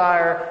every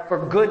desire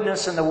for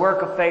goodness and the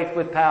work of faith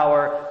with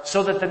power,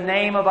 so that the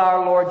name of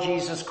our Lord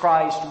Jesus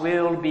Christ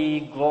will be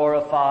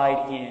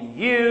glorified in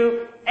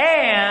you,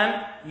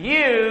 and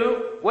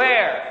you,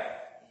 where?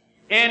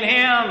 In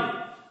Him.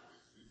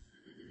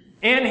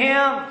 In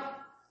Him.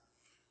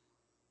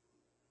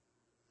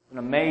 An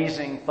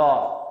amazing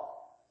thought.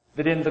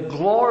 That in the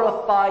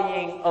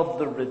glorifying of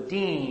the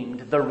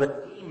redeemed, the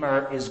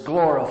Redeemer is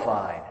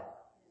glorified.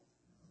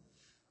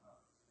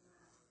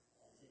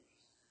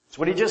 That's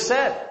what he just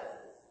said.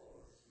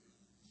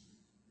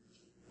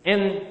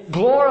 In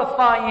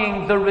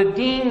glorifying the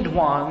redeemed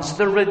ones,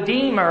 the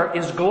Redeemer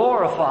is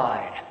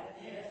glorified.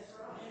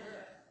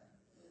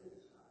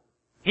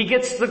 He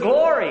gets the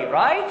glory,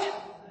 right?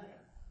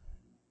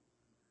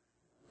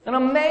 An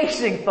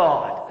amazing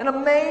thought. An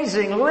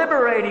amazing,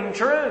 liberating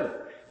truth.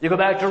 You go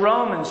back to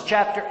Romans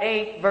chapter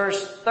 8,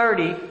 verse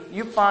 30,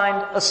 you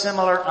find a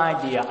similar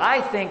idea.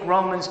 I think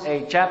Romans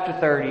 8, chapter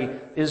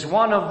 30, is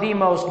one of the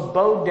most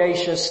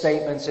bodacious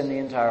statements in the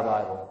entire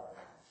Bible.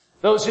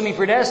 Those whom He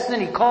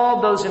predestined, He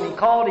called. Those whom He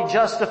called, He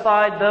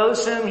justified.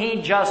 Those whom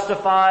He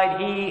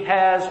justified, He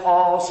has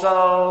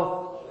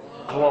also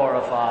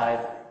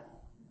glorified.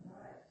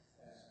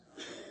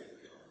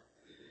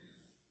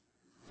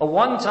 A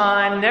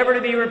one-time, never to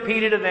be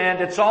repeated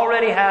event. It's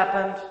already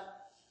happened.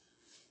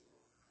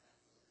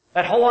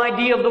 That whole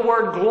idea of the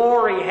word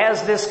glory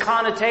has this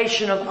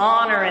connotation of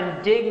honor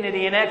and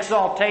dignity and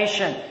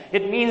exaltation.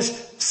 It means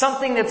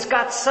something that's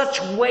got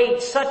such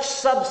weight, such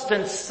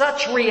substance,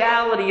 such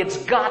reality, it's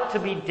got to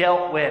be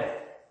dealt with.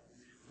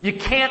 You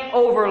can't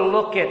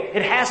overlook it.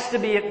 It has to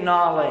be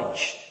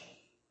acknowledged.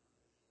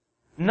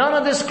 None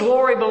of this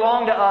glory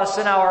belonged to us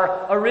in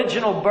our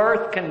original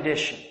birth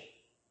condition.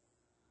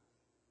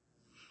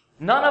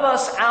 None of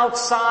us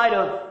outside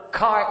of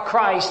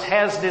Christ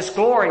has this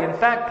glory. In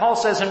fact, Paul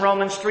says in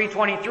Romans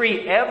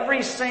 3:23,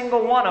 every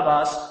single one of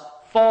us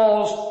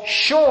falls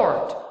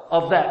short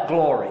of that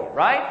glory,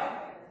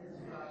 right?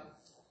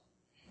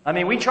 I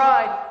mean, we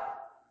tried.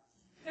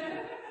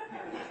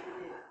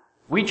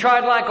 We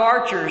tried like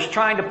archers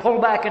trying to pull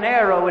back an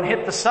arrow and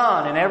hit the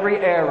sun, and every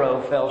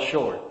arrow fell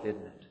short,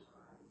 didn't it?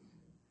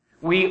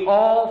 We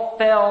all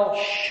fell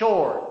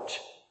short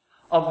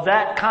of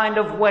that kind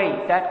of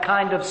weight, that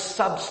kind of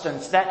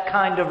substance, that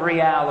kind of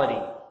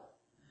reality.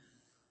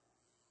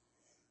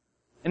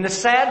 And the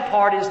sad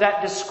part is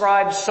that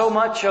describes so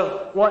much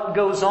of what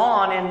goes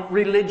on in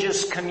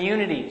religious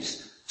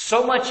communities.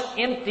 So much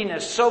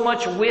emptiness, so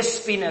much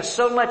wispiness,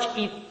 so much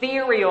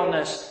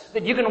etherealness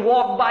that you can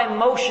walk by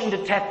motion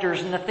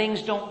detectors and the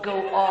things don't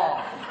go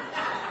off.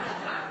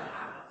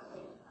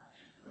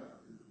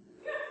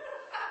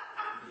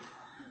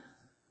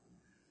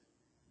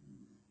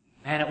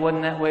 Man, it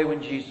wasn't that way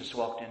when Jesus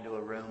walked into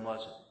a room,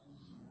 was it?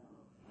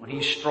 When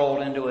He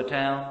strolled into a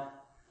town?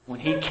 When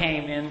He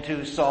came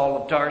into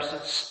Saul of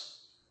Tarsus?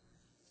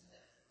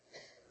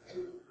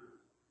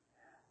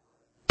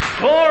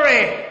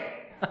 Glory!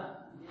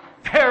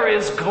 There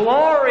is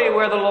glory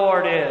where the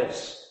Lord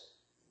is.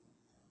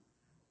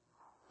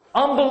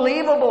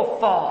 Unbelievable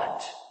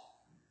thought.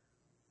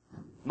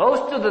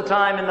 Most of the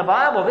time in the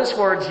Bible, this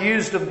word's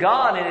used of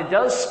God, and it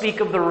does speak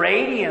of the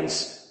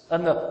radiance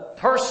and the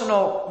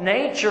personal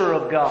nature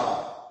of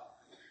God.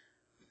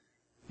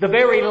 The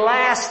very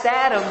last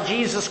Adam,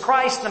 Jesus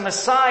Christ, the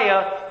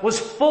Messiah, was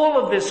full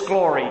of this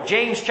glory.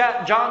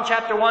 John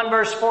chapter 1,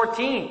 verse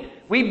 14.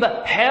 We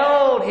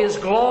beheld His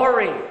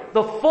glory.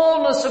 The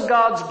fullness of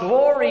God's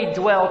glory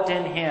dwelt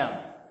in Him.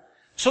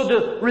 So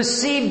to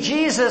receive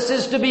Jesus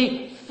is to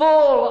be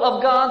full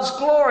of God's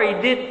glory.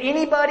 Did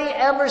anybody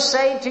ever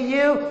say to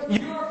you,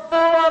 you're full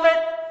of it?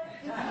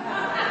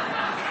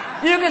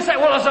 You can say,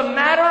 well, as a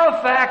matter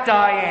of fact,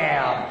 I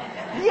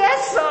am.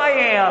 Yes, I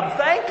am.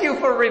 Thank you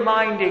for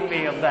reminding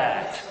me of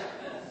that.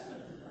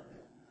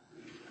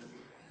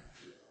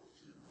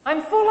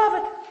 I'm full of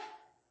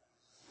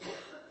it.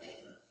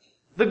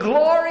 The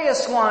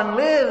glorious one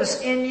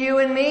lives in you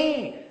and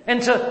me.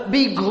 And to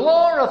be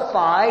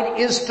glorified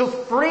is to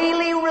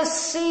freely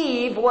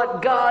receive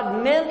what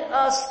God meant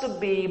us to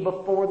be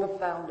before the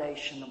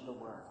foundation of the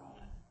world.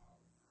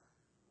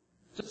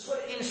 So that's what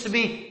it means to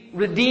be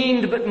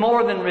redeemed but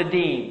more than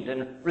redeemed,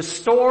 and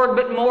restored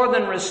but more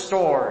than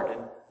restored,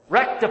 and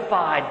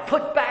rectified,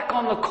 put back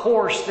on the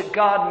course that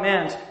God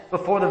meant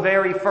before the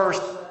very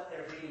first let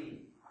there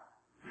be.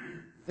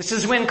 This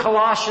is when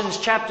Colossians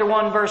chapter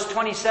 1 verse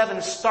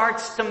 27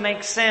 starts to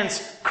make sense.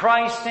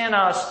 Christ in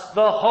us,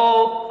 the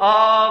hope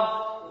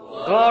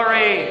of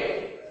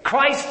glory.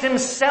 Christ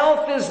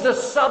Himself is the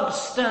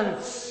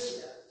substance.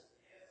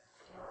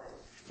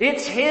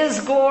 It's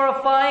His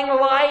glorifying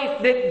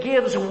life that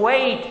gives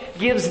weight,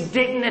 gives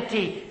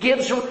dignity,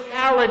 gives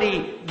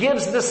reality,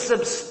 gives the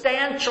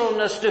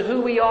substantialness to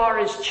who we are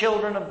as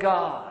children of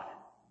God.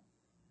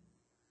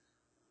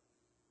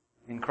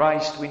 In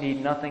Christ we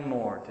need nothing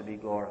more to be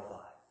glorified.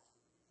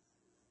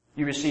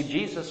 You received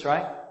Jesus,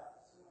 right?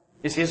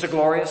 Is His a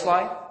glorious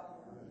life?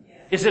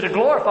 Is it a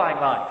glorifying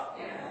life?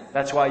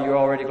 That's why you're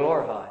already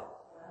glorified.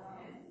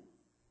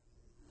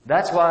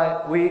 That's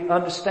why we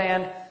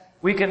understand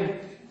we can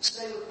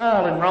say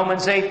Paul in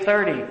Romans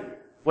 8:30,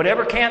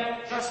 whatever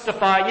can't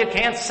justify you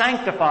can't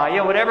sanctify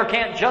you. Whatever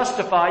can't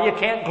justify you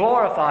can't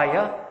glorify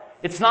you.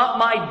 It's not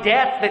my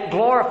death that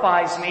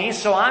glorifies me,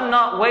 so I'm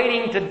not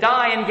waiting to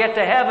die and get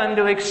to heaven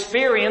to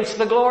experience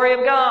the glory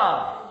of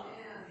God.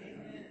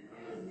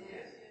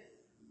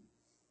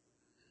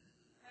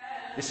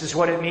 This is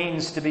what it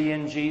means to be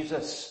in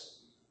Jesus.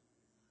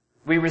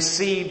 We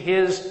received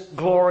His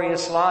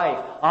glorious life.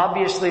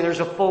 Obviously,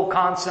 there's a full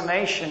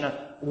consummation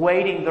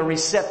awaiting the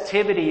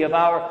receptivity of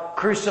our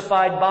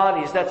crucified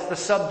bodies. That's the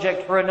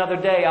subject for another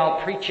day.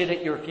 I'll preach it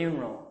at your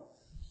funeral.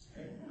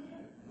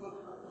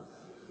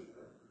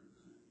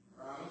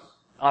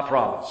 I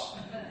promise.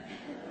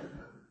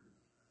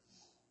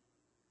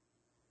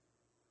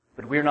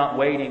 But we're not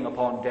waiting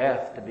upon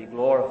death to be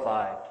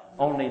glorified.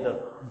 Only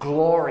the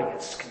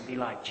glorious can be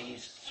like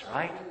Jesus,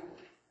 right?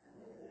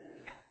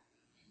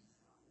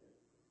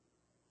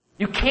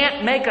 You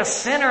can't make a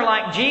sinner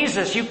like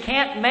Jesus. You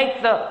can't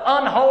make the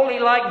unholy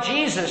like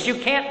Jesus. You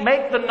can't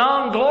make the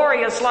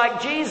non-glorious like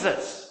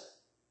Jesus.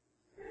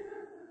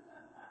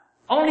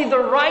 Only the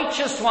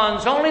righteous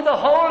ones, only the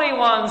holy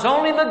ones,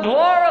 only the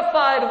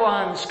glorified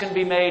ones can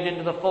be made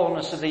into the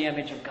fullness of the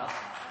image of God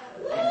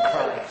in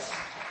Christ.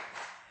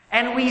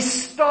 And we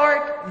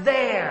start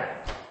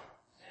there.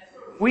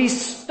 We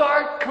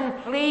start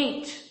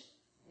complete.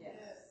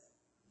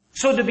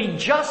 So to be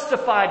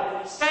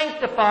justified,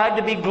 sanctified,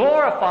 to be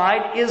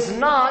glorified is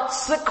not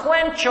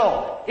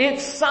sequential.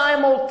 It's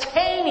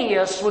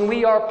simultaneous when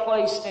we are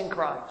placed in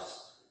Christ.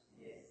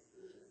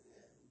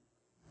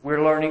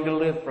 We're learning to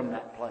live from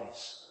that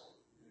place.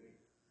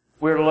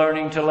 We're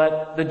learning to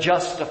let the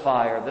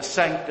justifier, the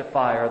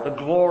sanctifier, the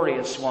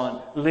glorious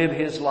one live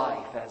His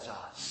life as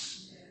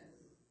us.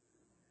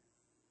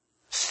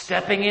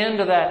 Stepping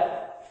into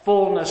that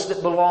fullness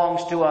that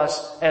belongs to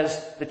us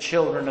as the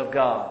children of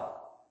God.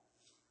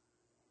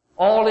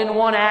 All in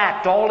one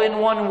act, all in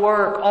one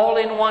work, all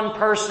in one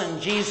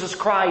person, Jesus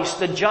Christ,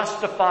 the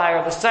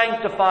justifier, the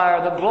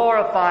sanctifier, the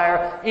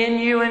glorifier in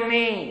you and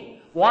me.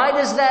 Why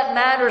does that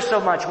matter so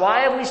much?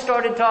 Why have we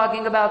started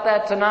talking about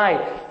that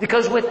tonight?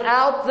 Because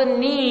without the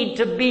need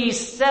to be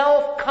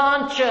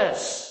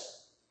self-conscious.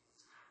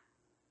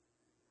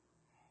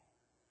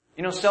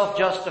 You know,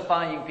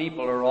 self-justifying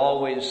people are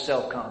always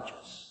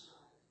self-conscious.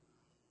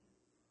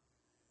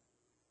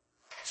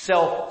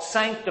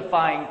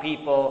 Self-sanctifying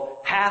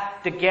people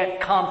have to get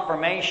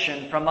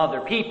confirmation from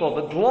other people.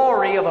 The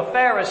glory of a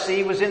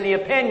Pharisee was in the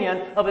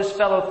opinion of his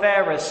fellow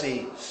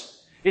Pharisees.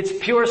 It's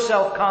pure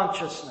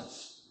self-consciousness.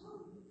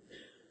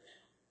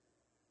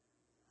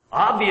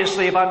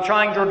 Obviously, if I'm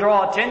trying to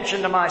draw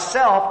attention to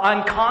myself,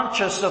 I'm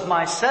conscious of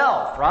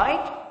myself,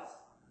 right?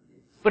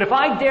 But if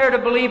I dare to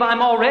believe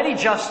I'm already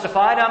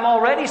justified, I'm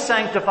already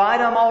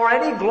sanctified, I'm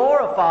already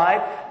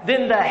glorified,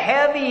 then the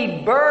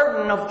heavy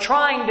burden of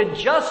trying to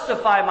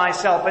justify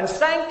myself and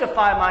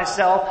sanctify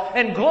myself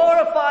and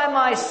glorify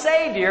my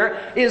Savior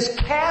is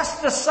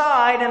cast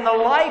aside, and the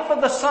life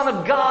of the Son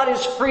of God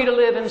is free to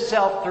live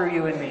Himself through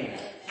you and me.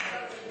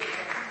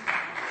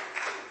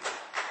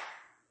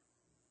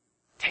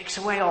 Takes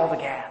away all the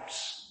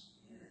gaps.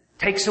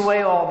 Takes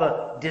away all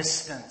the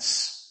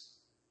distance.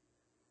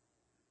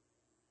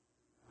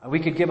 We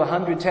could give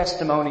 100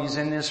 testimonies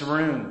in this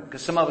room,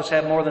 because some of us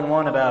have more than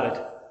one about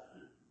it.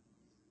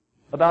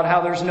 About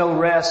how there's no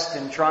rest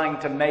in trying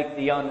to make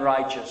the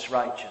unrighteous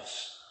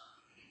righteous.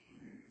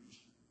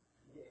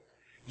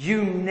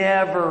 You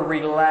never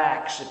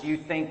relax if you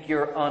think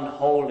you're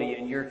unholy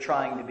and you're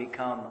trying to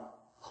become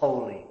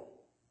holy.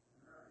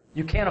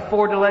 You can't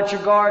afford to let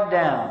your guard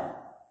down.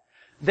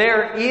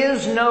 There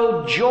is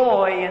no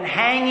joy in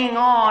hanging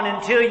on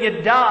until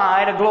you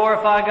die to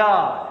glorify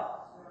God.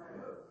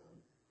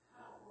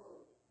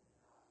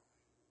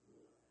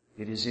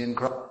 It is in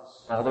Christ.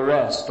 All the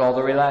rest, all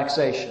the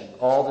relaxation,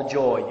 all the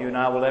joy you and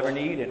I will ever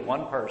need in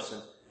one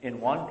person, in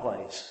one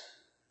place,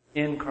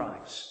 in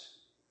Christ.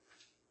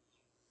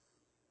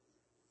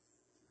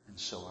 And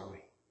so are we.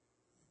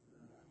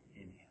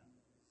 In Him.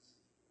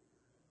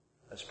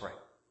 Let's pray.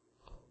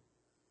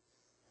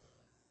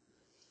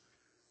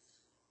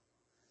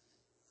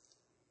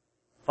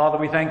 Father,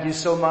 we thank You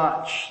so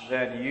much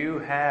that You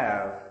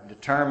have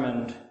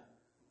determined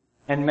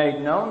and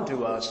made known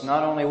to us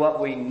not only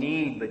what we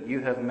need, but You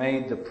have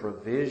made the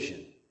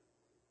provision.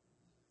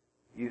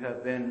 You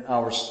have been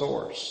our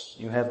source.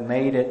 You have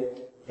made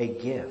it a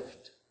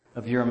gift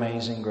of Your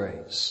amazing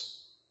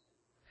grace.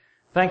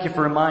 Thank You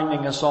for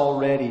reminding us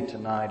already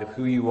tonight of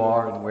who You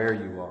are and where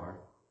You are.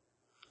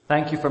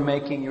 Thank you for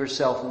making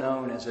yourself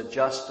known as a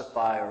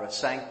justifier, a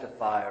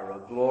sanctifier, a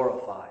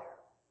glorifier.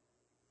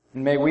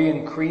 And may we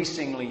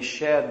increasingly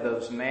shed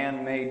those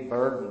man-made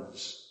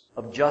burdens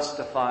of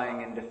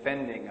justifying and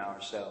defending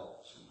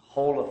ourselves, and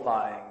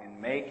holifying and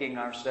making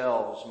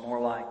ourselves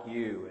more like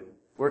you, and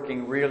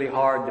working really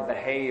hard to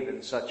behave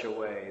in such a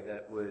way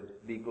that would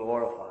be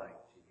glorifying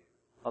to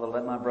you. Father,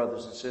 let my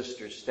brothers and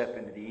sisters step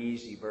into the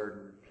easy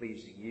burden of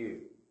pleasing you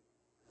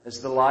as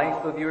the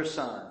life of your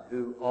Son,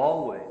 who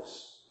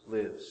always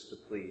lives to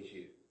please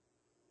you,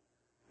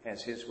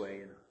 has his way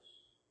in us.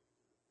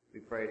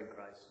 We pray it in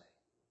Christ's name.